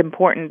it's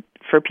important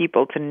for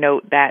people to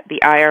note that the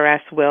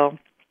IRS will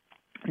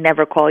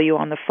never call you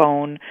on the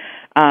phone.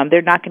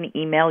 They're not going to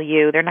email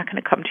you. They're not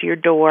going to come to your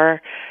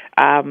door.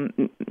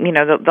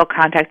 They'll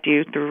contact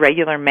you through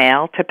regular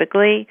mail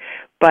typically.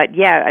 But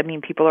yeah, I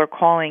mean, people are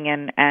calling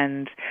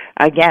and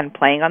again,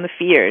 playing on the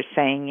fears,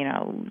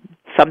 saying,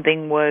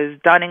 something was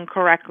done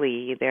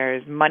incorrectly.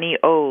 There's money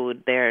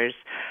owed. There's,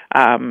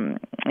 they're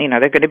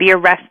going to be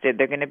arrested.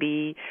 They're going to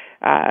be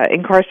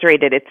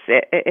incarcerated.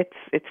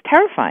 It's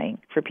terrifying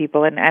for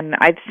people. And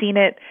I've seen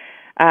it.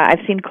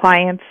 I've seen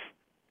clients.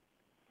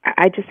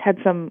 I just had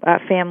some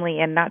family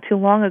in not too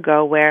long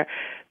ago where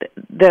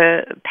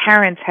the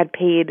parents had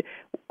paid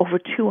over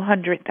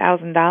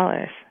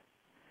 $200,000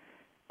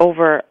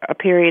 over a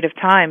period of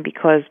time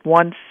because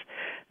once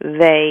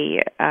they,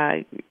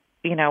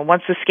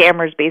 once the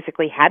scammers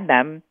basically had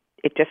them,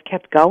 it just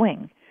kept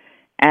going.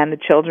 And the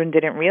children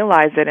didn't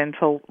realize it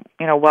until,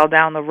 well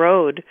down the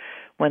road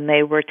when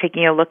they were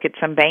taking a look at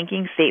some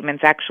banking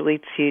statements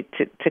actually to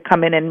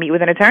come in and meet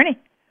with an attorney.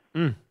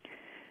 Mm.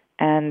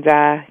 And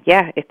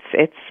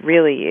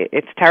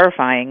it's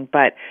terrifying,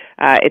 but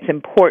it's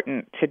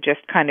important to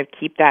just kind of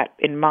keep that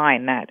in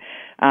mind that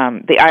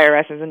the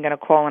IRS isn't going to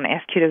call and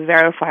ask you to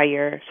verify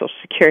your Social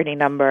Security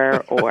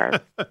number or,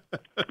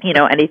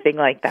 anything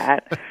like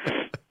that.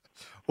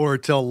 Or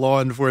tell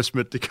law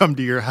enforcement to come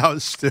to your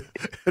house to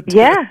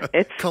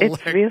it's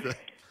really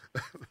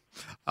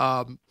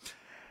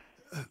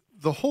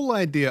the whole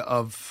idea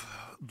of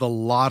the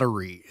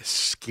lottery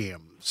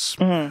scams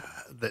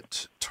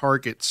that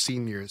target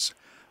seniors.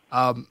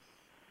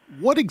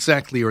 What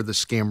exactly are the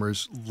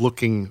scammers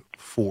looking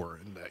for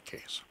in that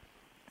case?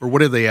 Or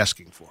what are they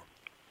asking for?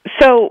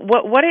 So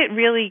what it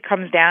really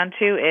comes down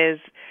to is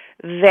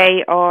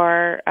they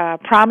are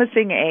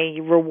promising a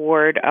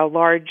reward, a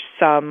large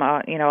sum,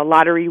 a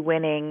lottery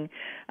winning,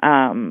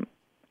 and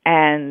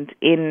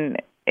in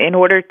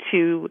order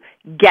to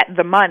get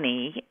the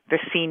money, the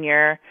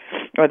senior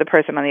or the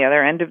person on the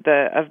other end of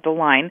the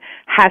line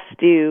has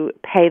to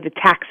pay the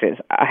taxes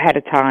ahead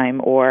of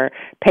time or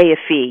pay a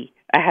fee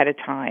ahead of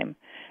time,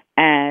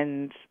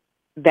 and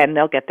then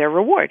they'll get their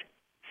reward.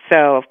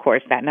 So, of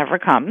course, that never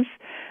comes.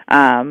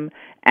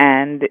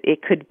 And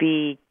it could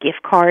be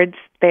gift cards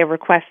they're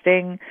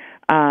requesting.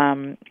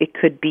 It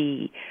could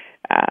be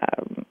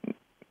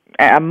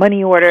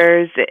money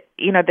orders,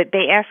 that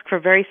they ask for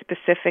very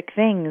specific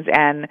things.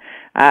 And,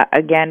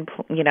 again,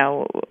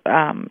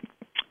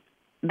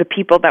 the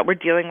people that we're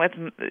dealing with,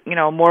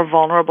 a more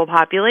vulnerable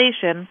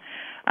population,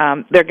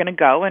 they're going to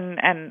go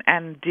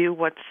and do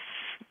what's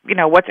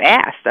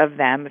asked of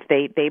them if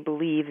they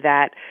believe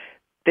that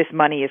this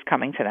money is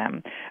coming to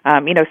them.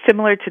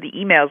 Similar to the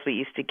emails we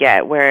used to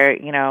get where,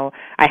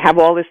 I have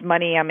all this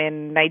money, I'm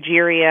in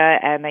Nigeria,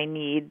 and I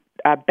need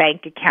a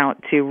bank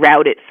account to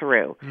route it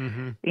through,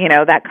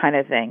 that kind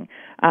of thing.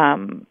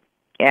 And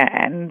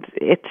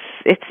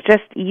it's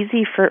just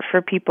easy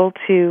for people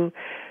to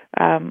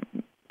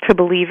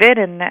believe it,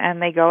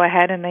 and they go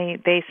ahead and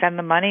they send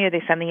the money or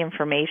they send the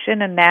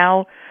information, and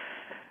now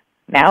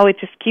it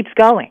just keeps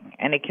going,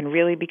 and it can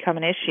really become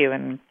an issue.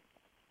 And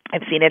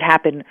I've seen it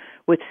happen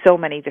with so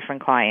many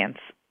different clients,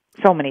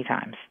 so many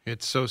times.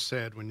 It's so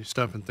sad when you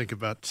stop and think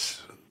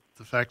about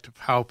the fact of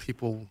how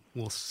people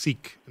will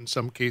seek, in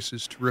some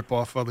cases, to rip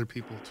off other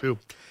people, too.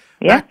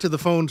 Yeah. Back to the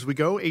phones we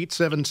go.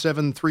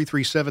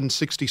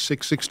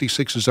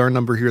 877-337-6666 is our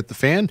number here at The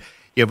Fan.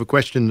 You have a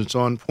question that's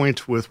on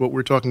point with what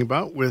we're talking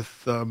about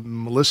with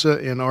Melissa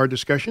in our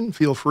discussion,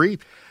 feel free.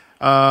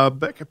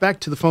 Back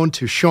to the phone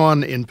to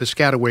Sean in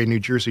Piscataway, New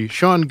Jersey.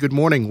 Sean, good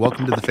morning.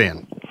 Welcome to The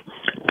Fan.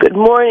 Good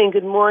morning.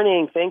 Good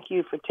morning. Thank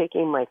you for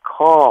taking my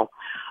call.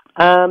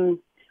 I'm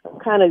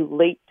kind of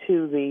late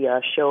to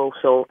the show,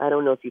 so I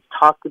don't know if you've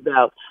talked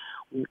about,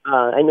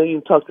 I know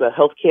you've talked about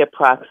healthcare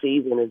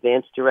proxies and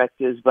advance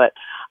directives, but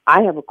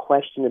I have a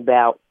question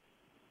about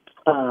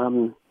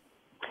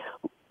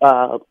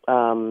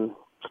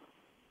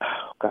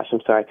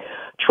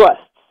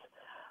trusts.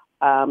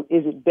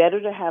 Is it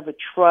better to have a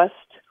trust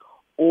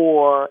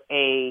or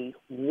a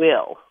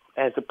will?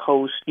 As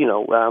opposed,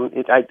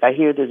 I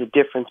hear there's a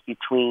difference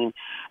between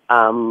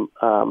a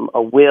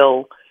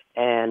will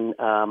and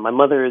my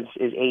mother is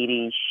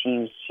 80.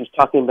 She's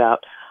talking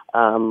about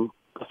a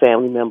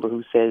family member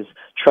who says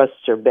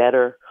trusts are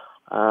better.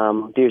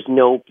 I guess you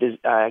don't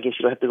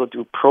have to go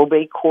through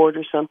probate court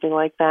or something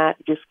like that.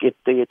 Just if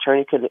the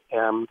attorney could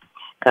kind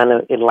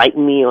of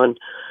enlighten me on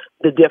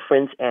the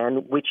difference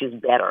and which is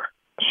better.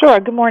 Sure.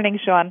 Good morning,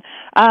 Sean.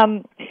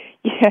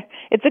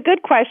 It's a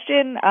good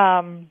question.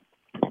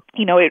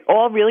 It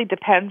all really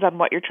depends on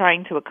what you're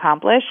trying to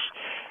accomplish.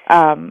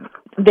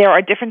 There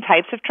are different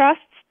types of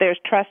trusts. There's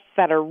trusts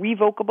that are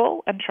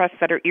revocable and trusts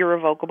that are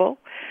irrevocable.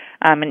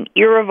 An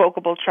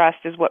irrevocable trust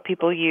is what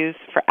people use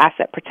for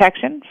asset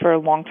protection for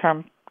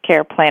long-term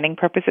care planning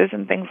purposes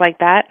and things like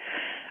that.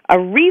 A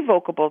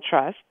revocable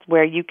trust,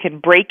 where you can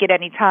break it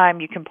any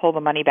time, you can pull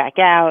the money back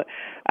out,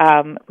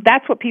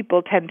 that's what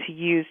people tend to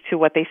use to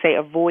what they say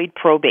avoid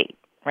probate,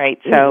 right?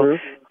 So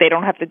they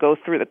don't have to go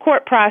through the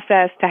court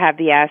process to have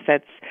the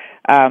assets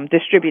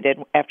distributed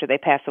after they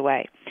pass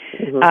away.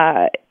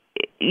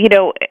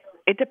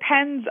 It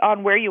depends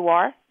on where you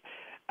are.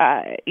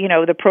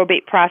 The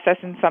probate process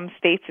in some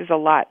states is a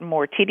lot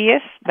more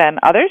tedious than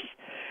others.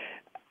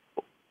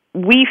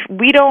 We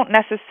don't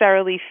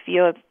necessarily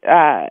feel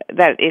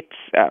that it's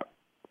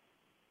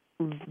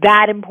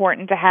that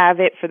important to have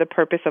it for the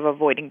purpose of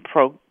avoiding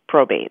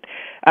probate.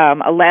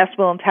 A last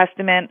will and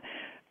testament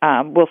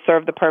will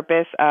serve the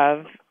purpose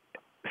of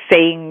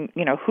saying,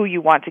 who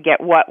you want to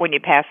get what when you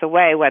pass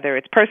away, whether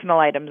it's personal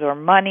items or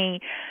money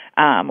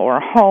or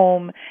a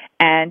home,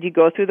 and you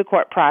go through the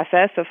court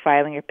process of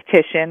filing a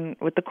petition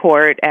with the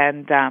court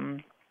and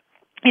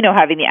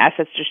having the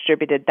assets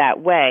distributed that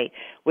way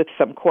with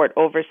some court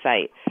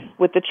oversight.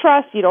 With the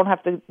trust, you don't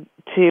have to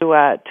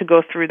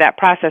go through that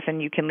process,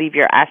 and you can leave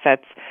your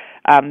assets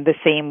the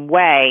same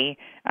way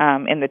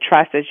in the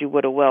trust as you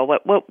would a will.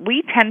 What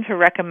we tend to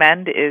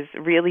recommend is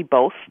really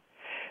both,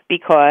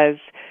 because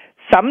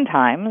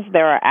sometimes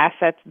there are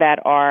assets that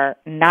are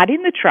not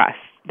in the trust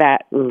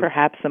that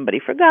perhaps somebody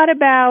forgot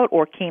about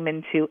or came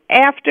into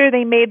after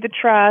they made the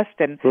trust,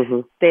 and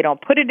they don't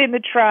put it in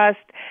the trust,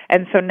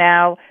 and so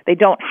now they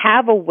don't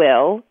have a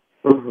will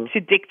to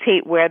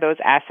dictate where those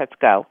assets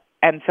go.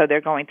 And so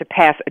they're going to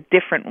pass a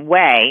different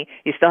way.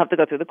 You still have to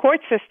go through the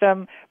court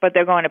system, but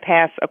they're going to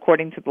pass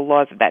according to the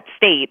laws of that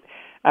state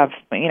of,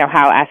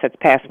 how assets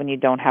pass when you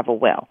don't have a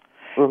will.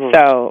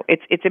 So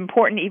it's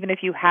important, even if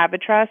you have a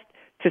trust,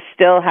 to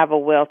still have a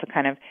will to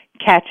kind of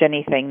catch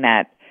anything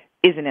that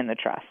isn't in the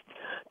trust.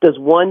 Does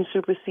one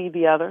supersede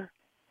the other?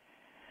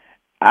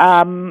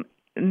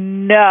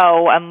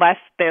 No, unless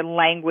the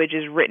language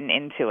is written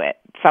into it.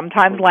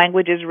 Sometimes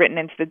language is written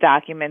into the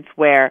documents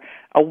where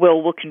a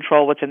will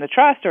control what's in the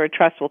trust, or a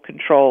trust will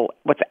control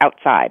what's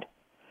outside.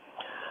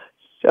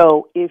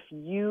 So if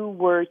you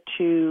were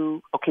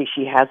to,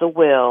 she has a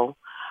will.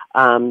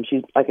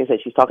 She's, like I said,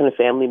 she's talking to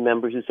family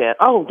members who said,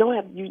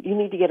 you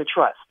need to get a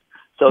trust.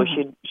 So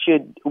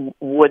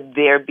would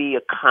there be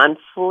a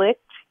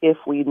conflict if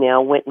we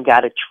now went and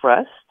got a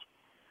trust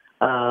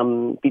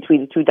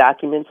between the two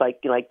documents?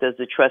 Like does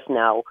the trust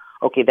now?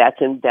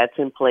 That's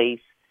in place.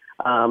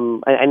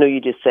 I know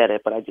you just said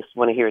it, but I just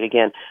want to hear it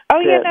again.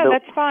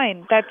 That's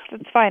fine. That's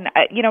fine.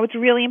 It's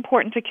really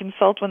important to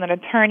consult with an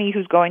attorney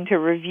who's going to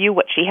review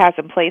what she has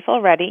in place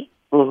already,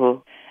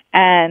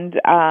 and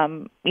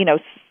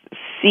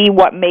see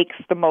what makes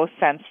the most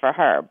sense for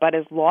her. But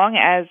as long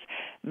as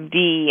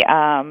the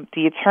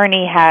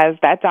attorney has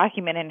that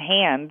document in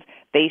hand,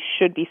 they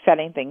should be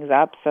setting things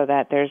up so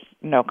that there's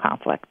no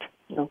conflict.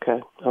 Okay.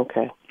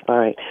 All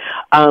right.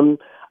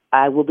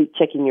 I will be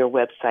checking your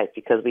website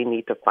because we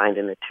need to find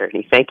an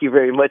attorney. Thank you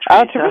very much.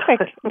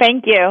 Terrific.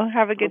 Thank you.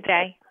 Have a good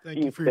day.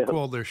 Thank you for your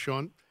call there,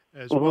 Sean,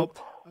 as well.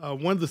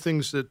 One of the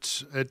things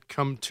that's had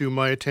come to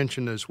my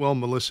attention as well,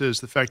 Melissa,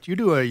 is the fact you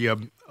do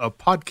a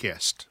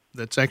podcast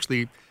that's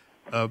actually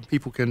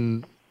people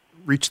can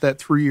reach that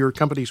through your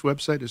company's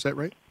website. Is that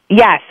right?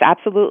 Yes,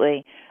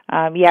 absolutely.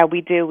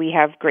 We do. We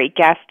have great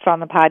guests on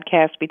the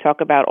podcast. We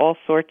talk about all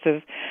sorts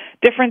of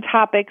different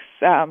topics,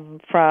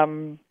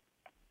 from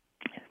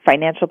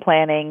financial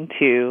planning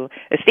to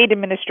estate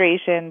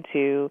administration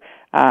to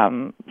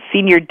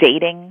senior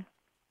dating.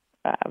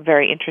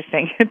 Very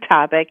interesting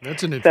topic.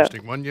 That's an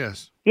interesting one,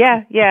 yes.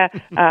 Yeah.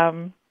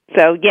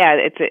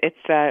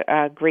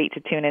 It's great to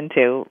tune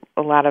into.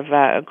 A lot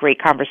of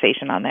great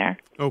conversation on there.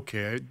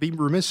 Okay. I'd be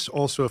remiss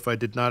also if I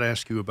did not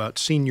ask you about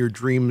Senior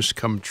Dreams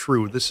Come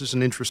True. This is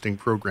an interesting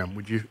program.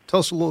 Would you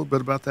tell us a little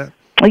bit about that?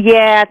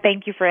 Yeah,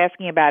 thank you for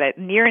asking about it.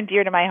 Near and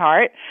dear to my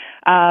heart.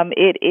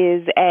 It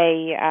is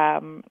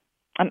a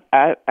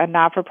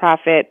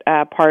not-for-profit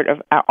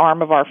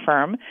arm of our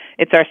firm.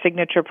 It's our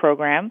signature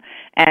program,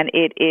 and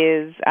it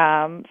is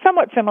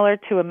somewhat similar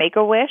to a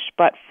Make-A-Wish,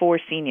 but for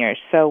seniors.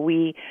 So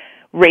we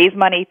raise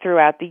money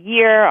throughout the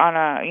year on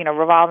a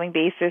revolving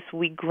basis.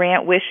 We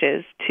grant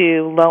wishes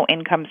to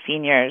low-income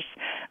seniors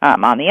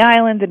on the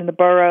island and in the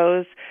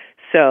boroughs.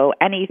 So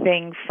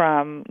anything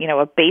from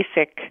a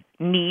basic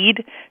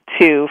need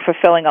to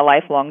fulfilling a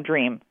lifelong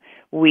dream.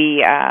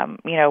 We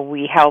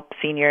help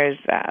seniors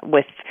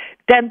with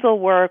dental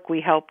work.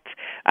 We helped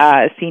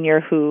a senior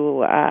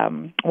who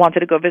wanted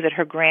to go visit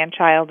her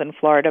grandchild in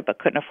Florida but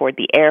couldn't afford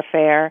the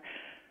airfare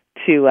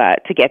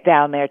to get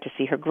down there to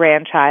see her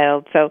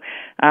grandchild. So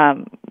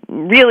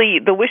really,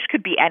 the wish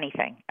could be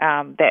anything.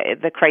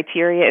 The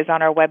criteria is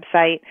on our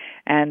website,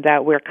 and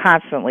we're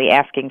constantly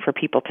asking for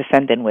people to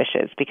send in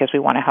wishes because we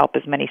want to help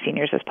as many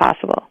seniors as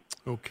possible.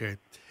 Okay.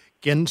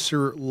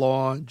 Genser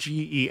Law,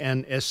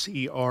 GENSERLAW,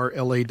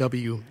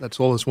 that's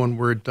all as one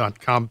word,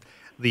 .com,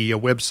 the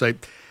website.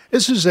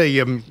 This is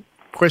a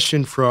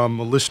question from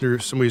a listener,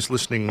 somebody who's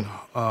listening,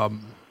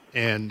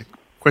 and the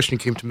question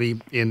came to me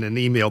in an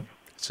email.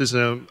 It says,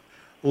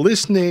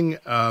 listening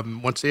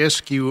wants to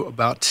ask you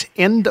about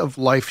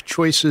end-of-life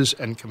choices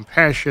and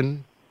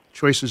compassion,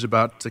 choices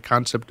about the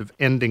concept of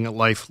ending a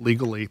life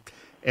legally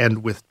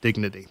and with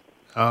dignity.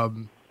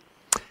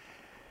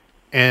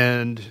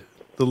 And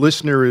the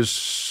listener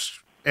is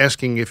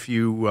asking if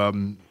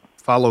you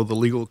follow the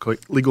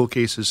legal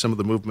cases, some of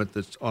the movement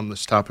that's on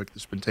this topic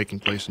that's been taking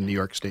place in New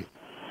York State.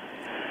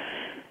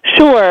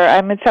 Sure.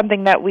 It's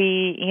something that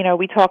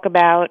we talk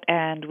about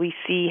and we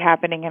see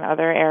happening in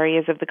other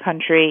areas of the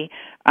country.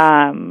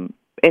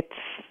 It's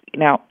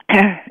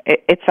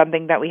it's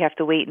something that we have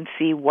to wait and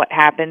see what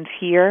happens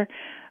here.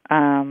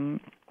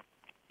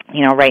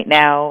 Right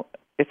now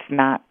it's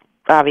not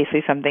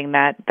obviously something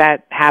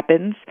that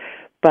happens,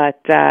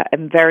 but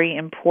it's very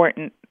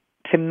important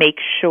to make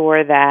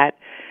sure that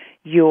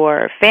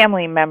your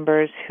family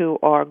members who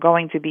are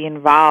going to be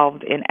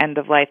involved in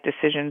end-of-life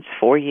decisions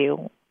for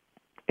you,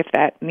 if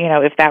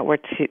that were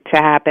to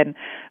happen,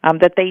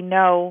 that they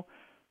know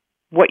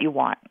what you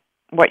want,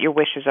 what your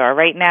wishes are.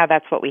 Right now,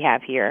 that's what we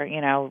have here.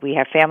 We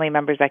have family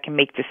members that can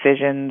make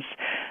decisions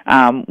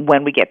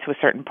when we get to a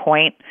certain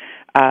point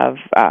of,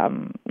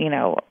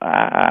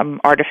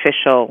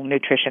 artificial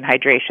nutrition,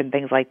 hydration,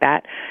 things like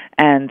that.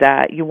 And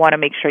you want to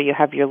make sure you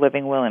have your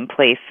living will in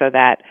place so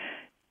that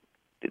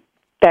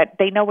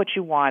they know what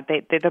you want.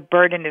 The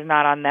burden is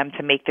not on them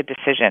to make the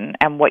decision,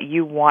 and what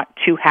you want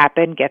to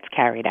happen gets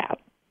carried out.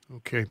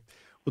 Okay.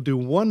 We'll do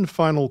one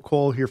final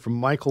call here from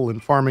Michael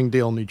in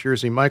Farmingdale, New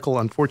Jersey. Michael,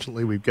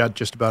 unfortunately, we've got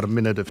just about a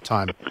minute of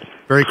time.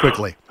 Very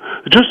quickly.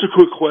 Just a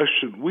quick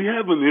question. We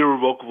have an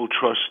irrevocable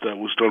trust that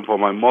was done by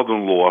my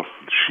mother-in-law.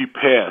 She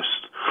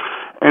passed.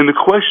 And the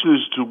question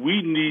is, do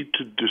we need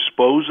to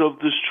dispose of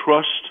this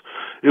trust?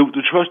 The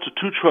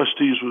two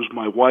trustees was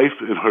my wife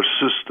and her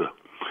sister.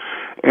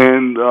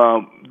 And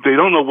they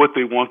don't know what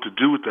they want to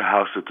do with the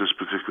house at this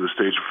particular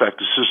stage. In fact,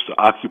 the sister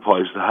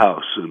occupies the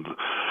house, and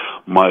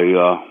my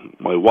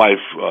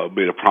wife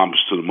made a promise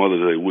to the mother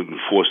that they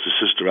wouldn't force the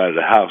sister out of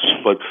the house.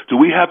 But do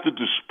we have to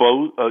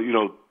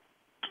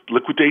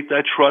liquidate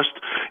that trust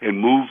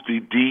and move the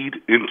deed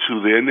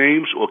into their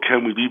names, or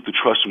can we leave the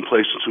trust in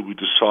place until we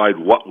decide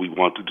what we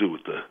want to do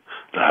with the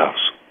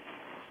house?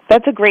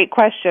 That's a great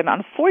question.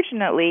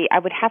 Unfortunately, I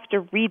would have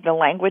to read the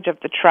language of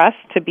the trust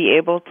to be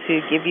able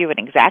to give you an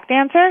exact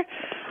answer.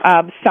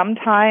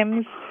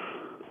 Sometimes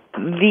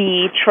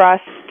the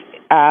trust,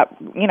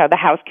 the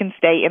house can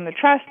stay in the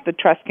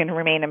trust can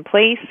remain in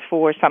place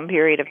for some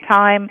period of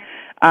time.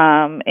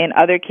 In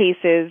other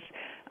cases,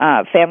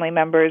 family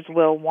members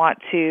will want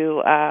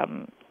to...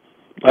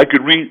 I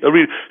could read.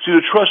 See,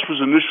 the trust was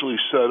initially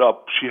set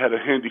up. She had a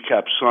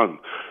handicapped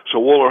son,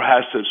 so all her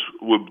assets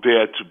were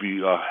there to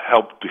be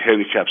help the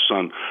handicapped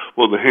son.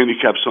 Well, the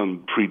handicapped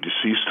son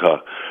predeceased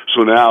her,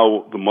 so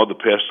now the mother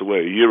passed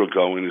away a year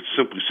ago, and it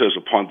simply says,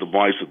 upon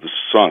demise of the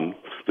son,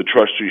 the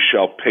trustee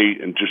shall pay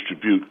and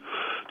distribute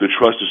the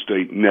trust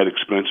estate net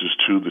expenses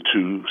to the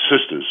two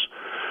sisters.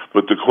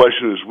 But the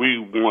question is, we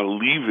want to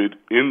leave it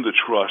in the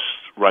trust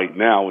right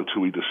now until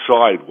we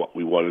decide what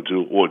we want to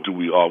do, or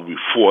are we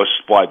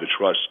forced by the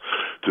trust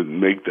to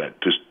make that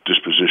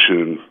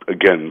disposition,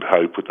 again,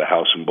 how you put the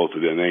house in both of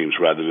their names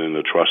rather than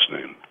the trust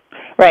name?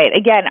 Right.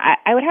 Again,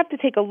 I would have to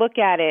take a look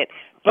at it,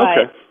 but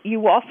okay.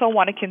 You also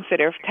want to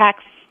consider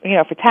tax.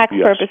 For tax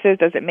Yes. purposes,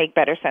 does it make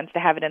better sense to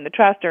have it in the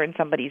trust or in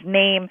somebody's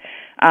name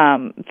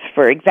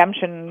for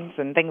exemptions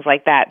and things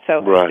like that?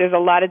 So right. There's a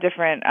lot of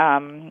different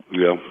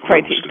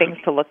things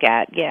to look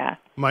at. Yeah.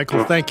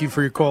 Michael, thank you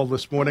for your call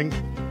this morning.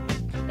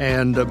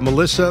 And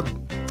Melissa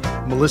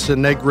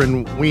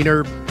Negrin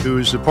Weiner,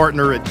 who's a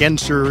partner at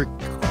Genser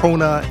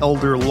Kona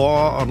Elder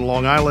Law on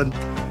Long Island,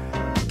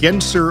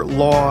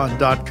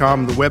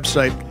 genserlaw.com, the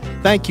website.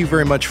 Thank you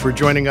very much for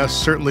joining us.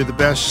 Certainly the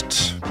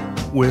best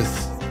with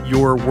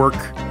your work.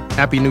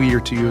 Happy New Year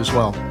to you as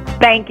well.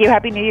 Thank you.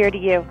 Happy New Year to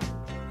you.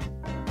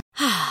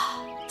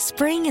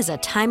 Spring is a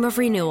time of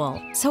renewal,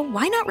 so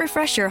why not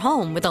refresh your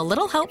home with a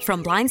little help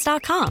from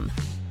Blinds.com?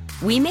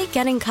 We make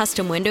getting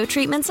custom window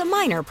treatments a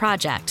minor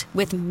project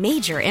with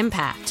major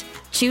impact.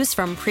 Choose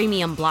from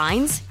premium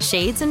blinds,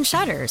 shades, and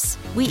shutters.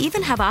 We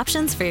even have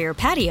options for your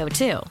patio,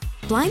 too.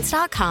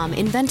 Blinds.com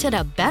invented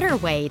a better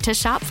way to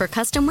shop for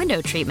custom window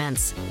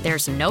treatments.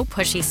 There's no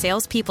pushy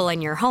salespeople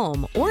in your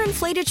home or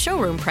inflated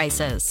showroom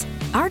prices.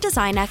 Our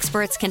design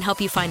experts can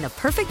help you find the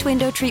perfect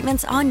window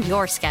treatments on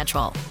your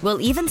schedule. We'll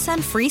even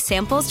send free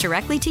samples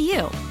directly to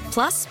you.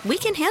 Plus, we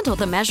can handle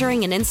the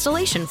measuring and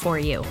installation for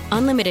you.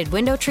 Unlimited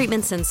window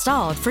treatments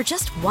installed for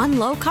just one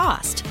low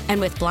cost. And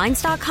with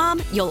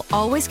Blinds.com, you'll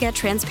always get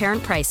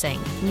transparent pricing.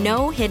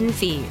 No hidden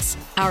fees.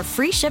 Our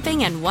free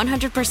shipping and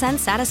 100%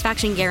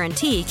 satisfaction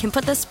guarantee can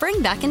put the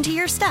spring back into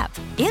your step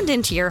and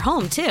into your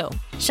home, too.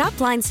 Shop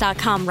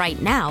Blinds.com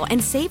right now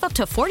and save up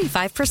to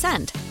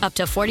 45%. Up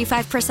to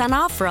 45%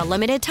 off for a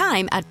limited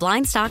time at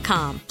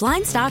Blinds.com.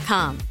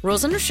 Blinds.com.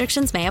 Rules and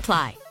restrictions may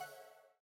apply.